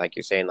same time, like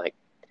you're saying, like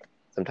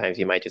sometimes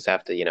you might just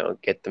have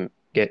to,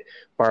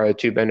 borrow a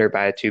tube bender,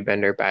 buy a tube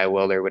bender, buy a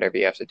welder, whatever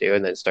you have to do,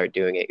 and then start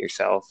doing it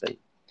yourself. And,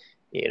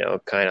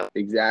 kind of, a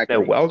Exactly.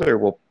 welder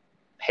will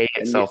pay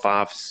And itself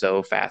off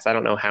so fast. I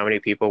don't know how many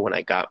people, when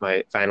I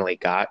finally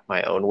got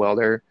my own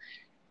welder,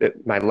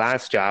 my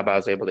last job, I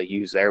was able to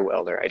use their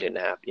welder. I didn't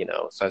have,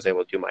 so I was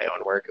able to do my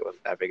own work. It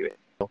wasn't that big of a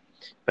deal.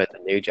 But the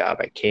new job,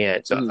 I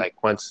can't. So it's mm,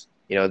 like once,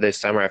 this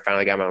summer I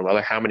finally got my own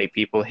welder, how many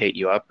people hit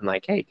you up and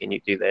like, hey, can you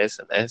do this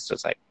and this? So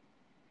it's like,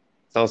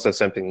 it's also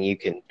something you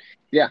can,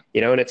 yeah,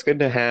 and it's good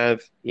to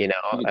have,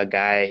 a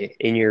guy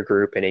in your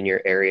group and in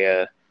your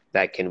area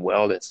that can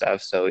weld and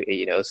stuff. So,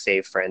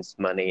 save friends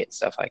money and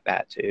stuff like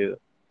that too.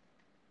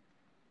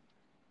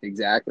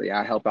 exactly.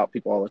 I help out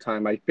people all the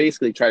time. I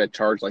basically try to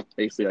charge like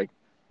basically like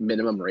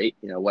minimum rate,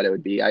 what it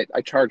would be. I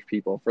charge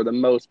people for the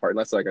most part,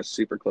 unless like a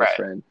super close Right.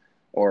 friend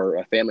or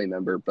a family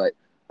member. But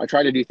I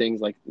try to do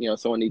things like,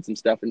 someone needs some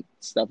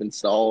stuff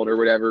installed or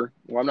whatever.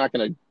 Well, I'm not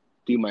gonna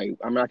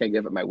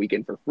give it my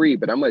weekend for free,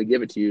 but I'm gonna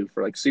give it to you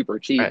for like super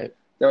cheap. Right.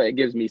 So it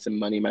gives me some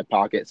money in my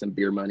pocket, some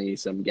beer money,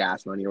 some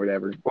gas money or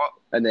whatever. Well,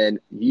 And then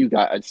you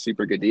got a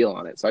super good deal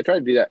on it. So I try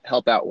to do that,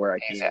 help out where I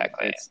can.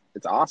 exactly.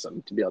 It's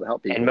awesome to be able to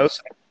help And people.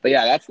 most, But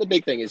yeah, that's the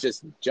big thing is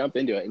just jump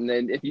into it. And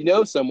then if you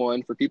know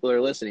someone, for people that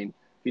are listening,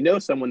 if you know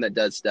someone that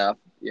does stuff,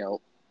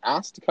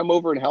 ask to come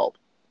over and help.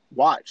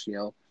 Watch,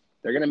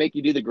 they're gonna make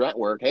you do the grunt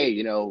work.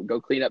 Hey, go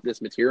clean up this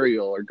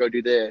material or go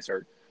do this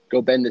or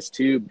go bend this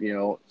tube,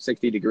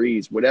 60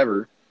 degrees,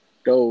 whatever.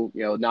 Go,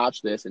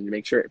 notch this and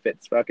make sure it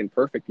fits fucking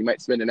perfect. You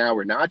might spend an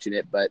hour notching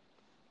it, but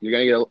you're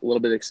gonna get a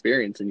little bit of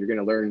experience and you're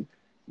gonna learn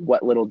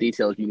what little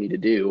details you need to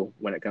do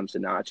when it comes to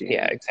notching.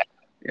 yeah,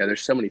 exactly. Yeah,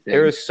 there's so many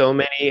There are things so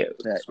many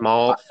that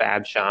small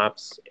fab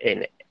shops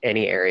in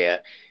any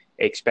area,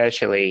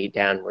 especially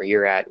down where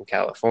you're at in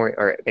California,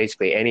 or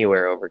basically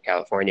anywhere over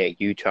California,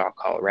 Utah,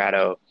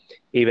 Colorado,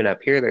 even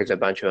up here, there's a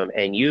bunch of them.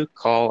 And you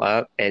call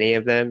up any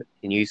of them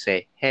and you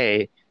say,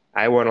 hey,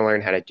 I want to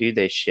learn how to do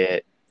this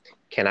shit.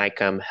 Can I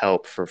come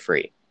help for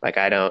free? Like,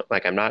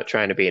 I'm not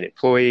trying to be an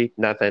employee,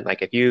 nothing.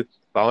 Like, if you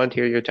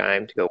volunteer your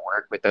time to go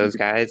work with those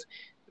guys,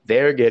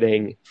 they're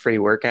getting free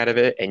work out of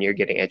it and you're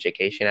getting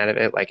education out of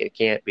it. Like, it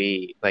can't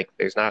be like,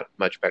 there's not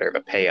much better of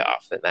a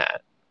payoff than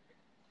that.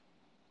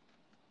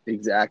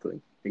 Exactly.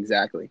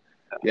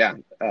 Yeah.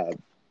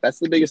 That's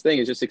the biggest thing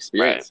is just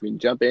experience. Right. I mean,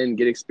 jump in,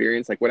 get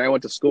experience. Like when I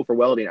went to school for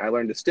welding, I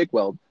learned to stick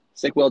weld.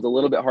 Stick weld's a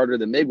little bit harder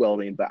than MIG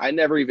welding, but I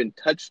never even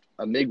touched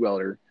a MIG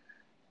welder.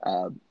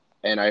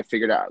 And I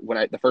figured out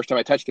the first time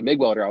I touched a MIG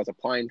welder, I was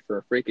applying for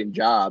a freaking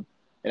job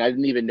and I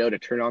didn't even know to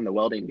turn on the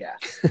welding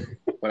gas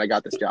when I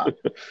got this job.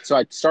 So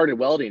I started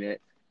welding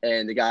it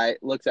and the guy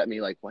looks at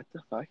me like, what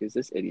the fuck is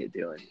this idiot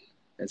doing?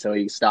 And so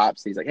he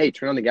stops. He's like, hey,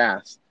 turn on the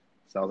gas.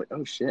 So I was like,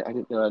 oh shit, I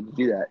didn't know how to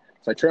do that.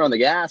 So I turn on the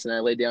gas and I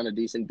laid down a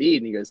decent bead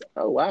and he goes,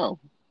 oh wow,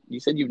 you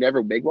said you've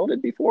never MIG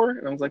welded before?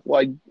 And I was like,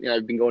 well,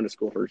 I've been going to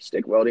school for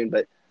stick welding,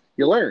 but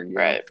you learn,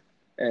 Right.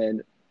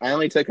 And I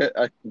only took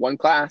a one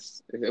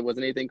class. It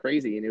wasn't anything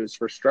crazy, and it was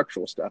for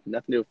structural stuff,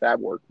 nothing to do with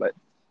fab work. But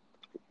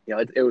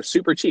it was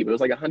super cheap. It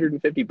was like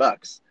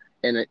 $150,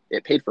 and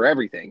it paid for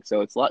everything.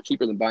 So it's a lot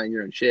cheaper than buying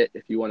your own shit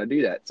if you want to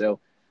do that. So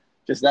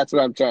just that's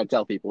what I'm trying to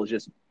tell people is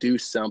just do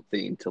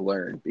something to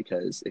learn,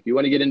 because if you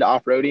want to get into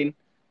off-roading,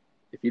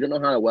 if you don't know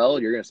how to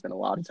weld, you're going to spend a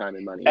lot of time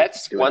and money.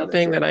 That's doing one other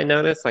thing shit. that I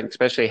noticed, like,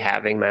 especially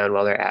having my own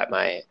welder at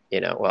my,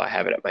 I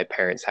have it at my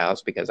parents'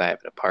 house because I have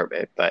an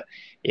apartment, but,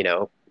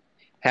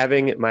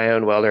 having my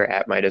own welder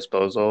at my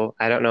disposal,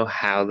 I don't know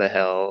how the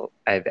hell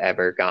I've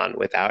ever gone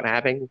without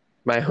having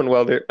my own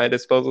welder at my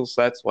disposal.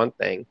 So that's one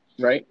thing.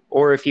 Right.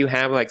 Or if you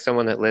have like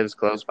someone that lives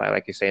close by,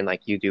 like you're saying,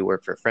 like you do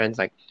work for friends,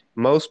 like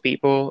most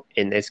people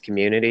in this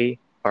community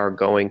are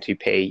going to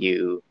pay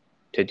you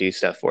to do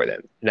stuff for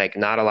them. Like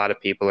not a lot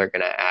of people are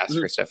going to ask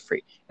for stuff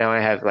free. Now I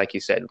have, like you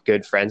said,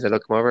 good friends that'll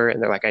come over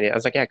and they're like, I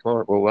was like, yeah, come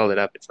over, we'll weld it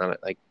up. It's not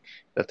like,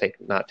 it'll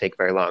not take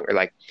very long, or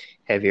like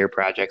heavier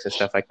projects and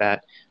stuff like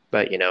that.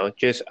 But,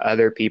 just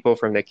other people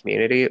from the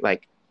community,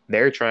 like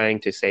they're trying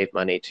to save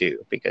money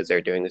too, because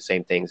they're doing the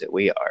same things that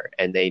we are.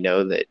 And they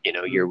know that,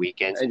 your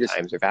weekends and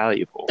times are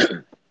valuable.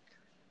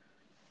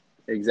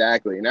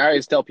 Exactly. And I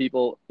always tell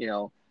people,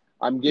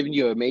 I'm giving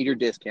you a major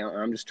discount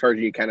and I'm just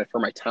charging you kind of for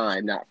my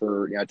time, not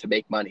for, to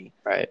make money.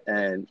 Right.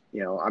 And,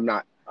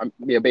 I'm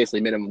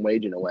basically minimum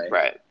wage in a way.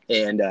 Right.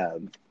 And,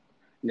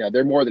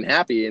 they're more than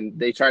happy. And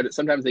they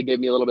sometimes they give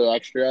me a little bit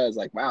extra. It's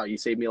like, wow, you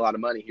saved me a lot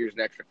of money. Here's an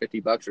extra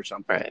 $50 or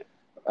something. Right.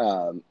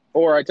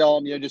 Or I tell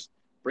them, just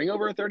bring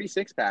over a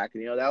 36 pack,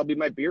 and that'll be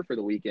my beer for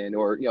the weekend,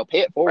 or pay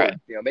it forward.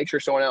 Right. Make sure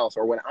someone else,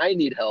 or when I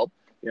need help,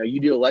 you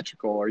do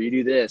electrical or you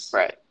do this.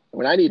 Right.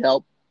 When I need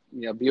help,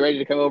 be ready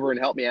to come over and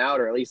help me out,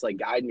 or at least like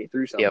guide me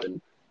through something.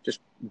 Yep. Just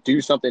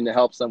do something to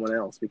help someone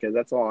else, because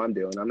that's all I'm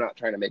doing. I'm not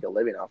trying to make a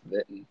living off of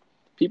it. And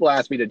people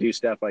ask me to do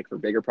stuff like for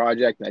bigger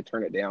project, and I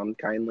turn it down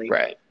kindly.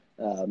 Right.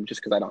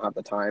 Just because I don't have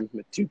the time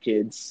with 2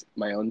 kids,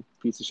 my own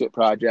piece of shit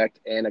project,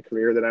 and a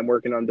career that I'm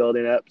working on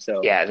building up.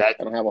 So Yeah, I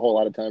don't have a whole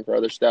lot of time for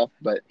other stuff,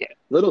 but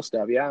little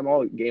stuff. Yeah, I'm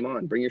all game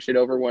on. Bring your shit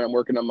over when I'm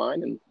working on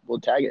mine, and we'll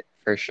tag it.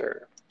 for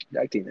sure.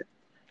 Tag team it.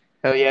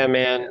 Oh yeah,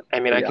 man. I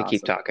mean, I could Awesome.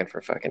 keep talking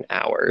for fucking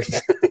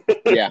hours.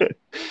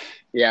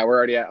 Yeah, we're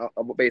already at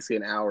basically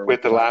an hour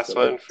with the last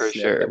one for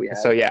sure.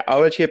 So yeah, I'll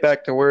let you get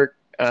back to work.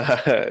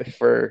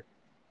 For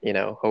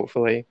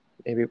hopefully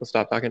maybe we'll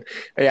stop talking.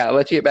 But yeah, I'll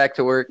let you get back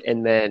to work,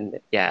 and then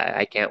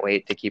I can't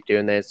wait to keep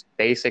doing this.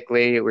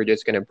 Basically, we're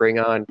just gonna bring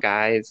on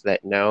guys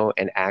that know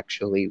and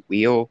actually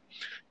wheel.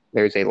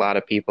 There's a lot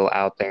of people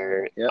out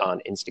there on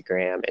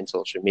Instagram and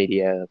social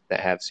media that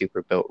have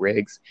super built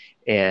rigs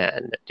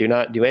and do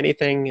not do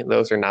anything.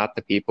 Those are not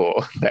the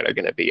people that are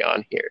going to be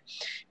on here.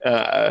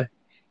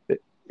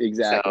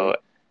 Exactly. So,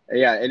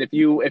 and if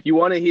you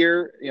want to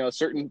hear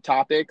certain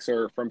topics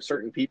or from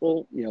certain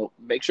people,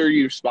 make sure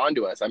you respond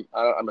to us.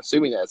 I'm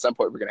assuming that at some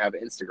point we're going to have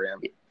an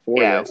Instagram for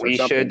this. We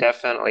should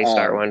definitely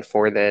start one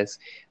for this.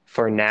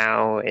 For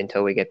now,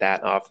 until we get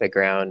that off the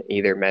ground,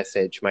 either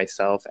message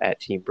myself at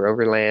Team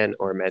Broverland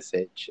or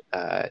message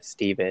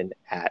Steven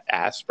at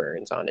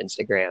Asperns on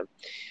Instagram.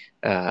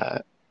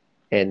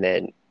 And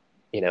then,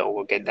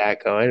 we'll get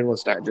that going. We'll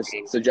start just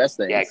suggest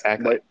things. Yeah,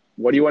 exactly.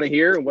 What do you want to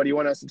hear? What do you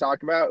want us to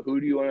talk about?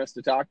 Who do you want us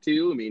to talk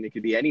to? I mean, it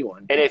could be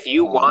anyone. And if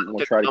you want,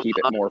 we'll try to keep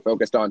it more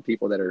focused on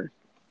people that are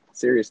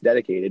serious,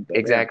 dedicated.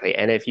 Exactly.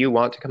 And if you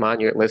want to come on,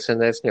 you listen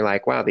to this and you're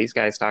like, wow, these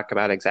guys talk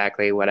about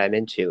exactly what I'm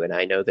into and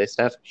I know this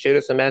stuff, shoot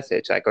us a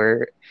message. If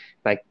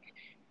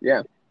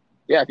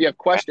you have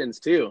questions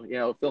too,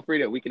 feel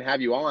free we can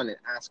have you on and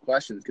ask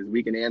questions, because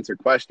we can answer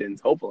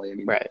questions, hopefully. I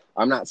mean,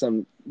 I'm not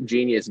some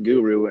genius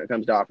guru when it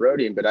comes to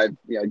off-roading, but I've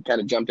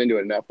kind of jumped into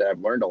it enough that I've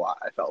learned a lot.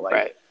 I felt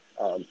like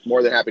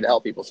more than happy to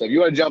help people. So if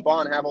you want to jump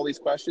on and have all these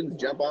questions,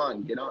 jump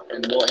on, get on,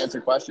 and we'll answer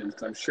questions.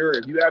 Because I'm sure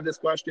if you have this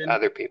question,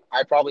 other people,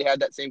 I probably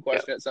had that same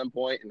question at some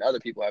point, and other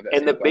people have that.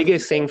 And the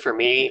biggest thing for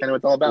me kind of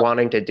it's all about.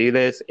 Wanting to do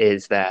this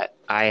is that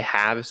I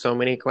have so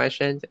many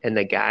questions, and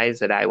the guys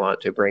that I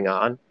want to bring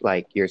on,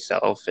 like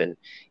yourself and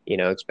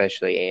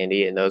especially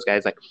Andy and those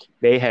guys, like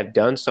they have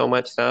done so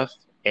much stuff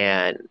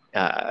and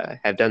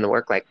have done the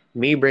work. Like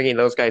me bringing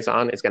those guys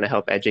on is going to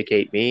help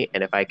educate me,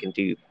 and if I can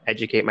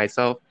educate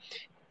myself,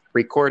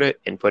 record it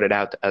and put it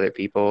out to other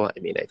people, I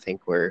mean, I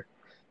think we're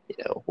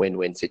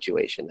win-win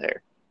situation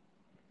there.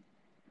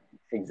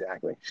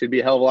 Exactly. Should be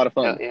a hell of a lot of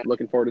fun.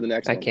 Looking forward to the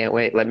next one. I can't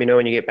wait. Let me know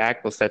when you get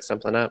back. We'll set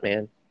something up,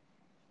 man.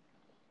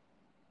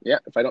 Yeah,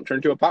 if I don't turn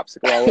into a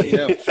popsicle, I'll let you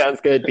know.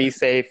 Sounds good. Be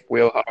safe.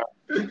 Wheel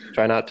hard.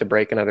 Try not to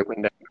break another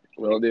window.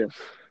 Will do.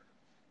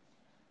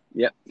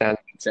 Yep.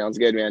 Sounds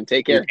good, man.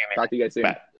 Take care. Talk to you guys soon. Bye.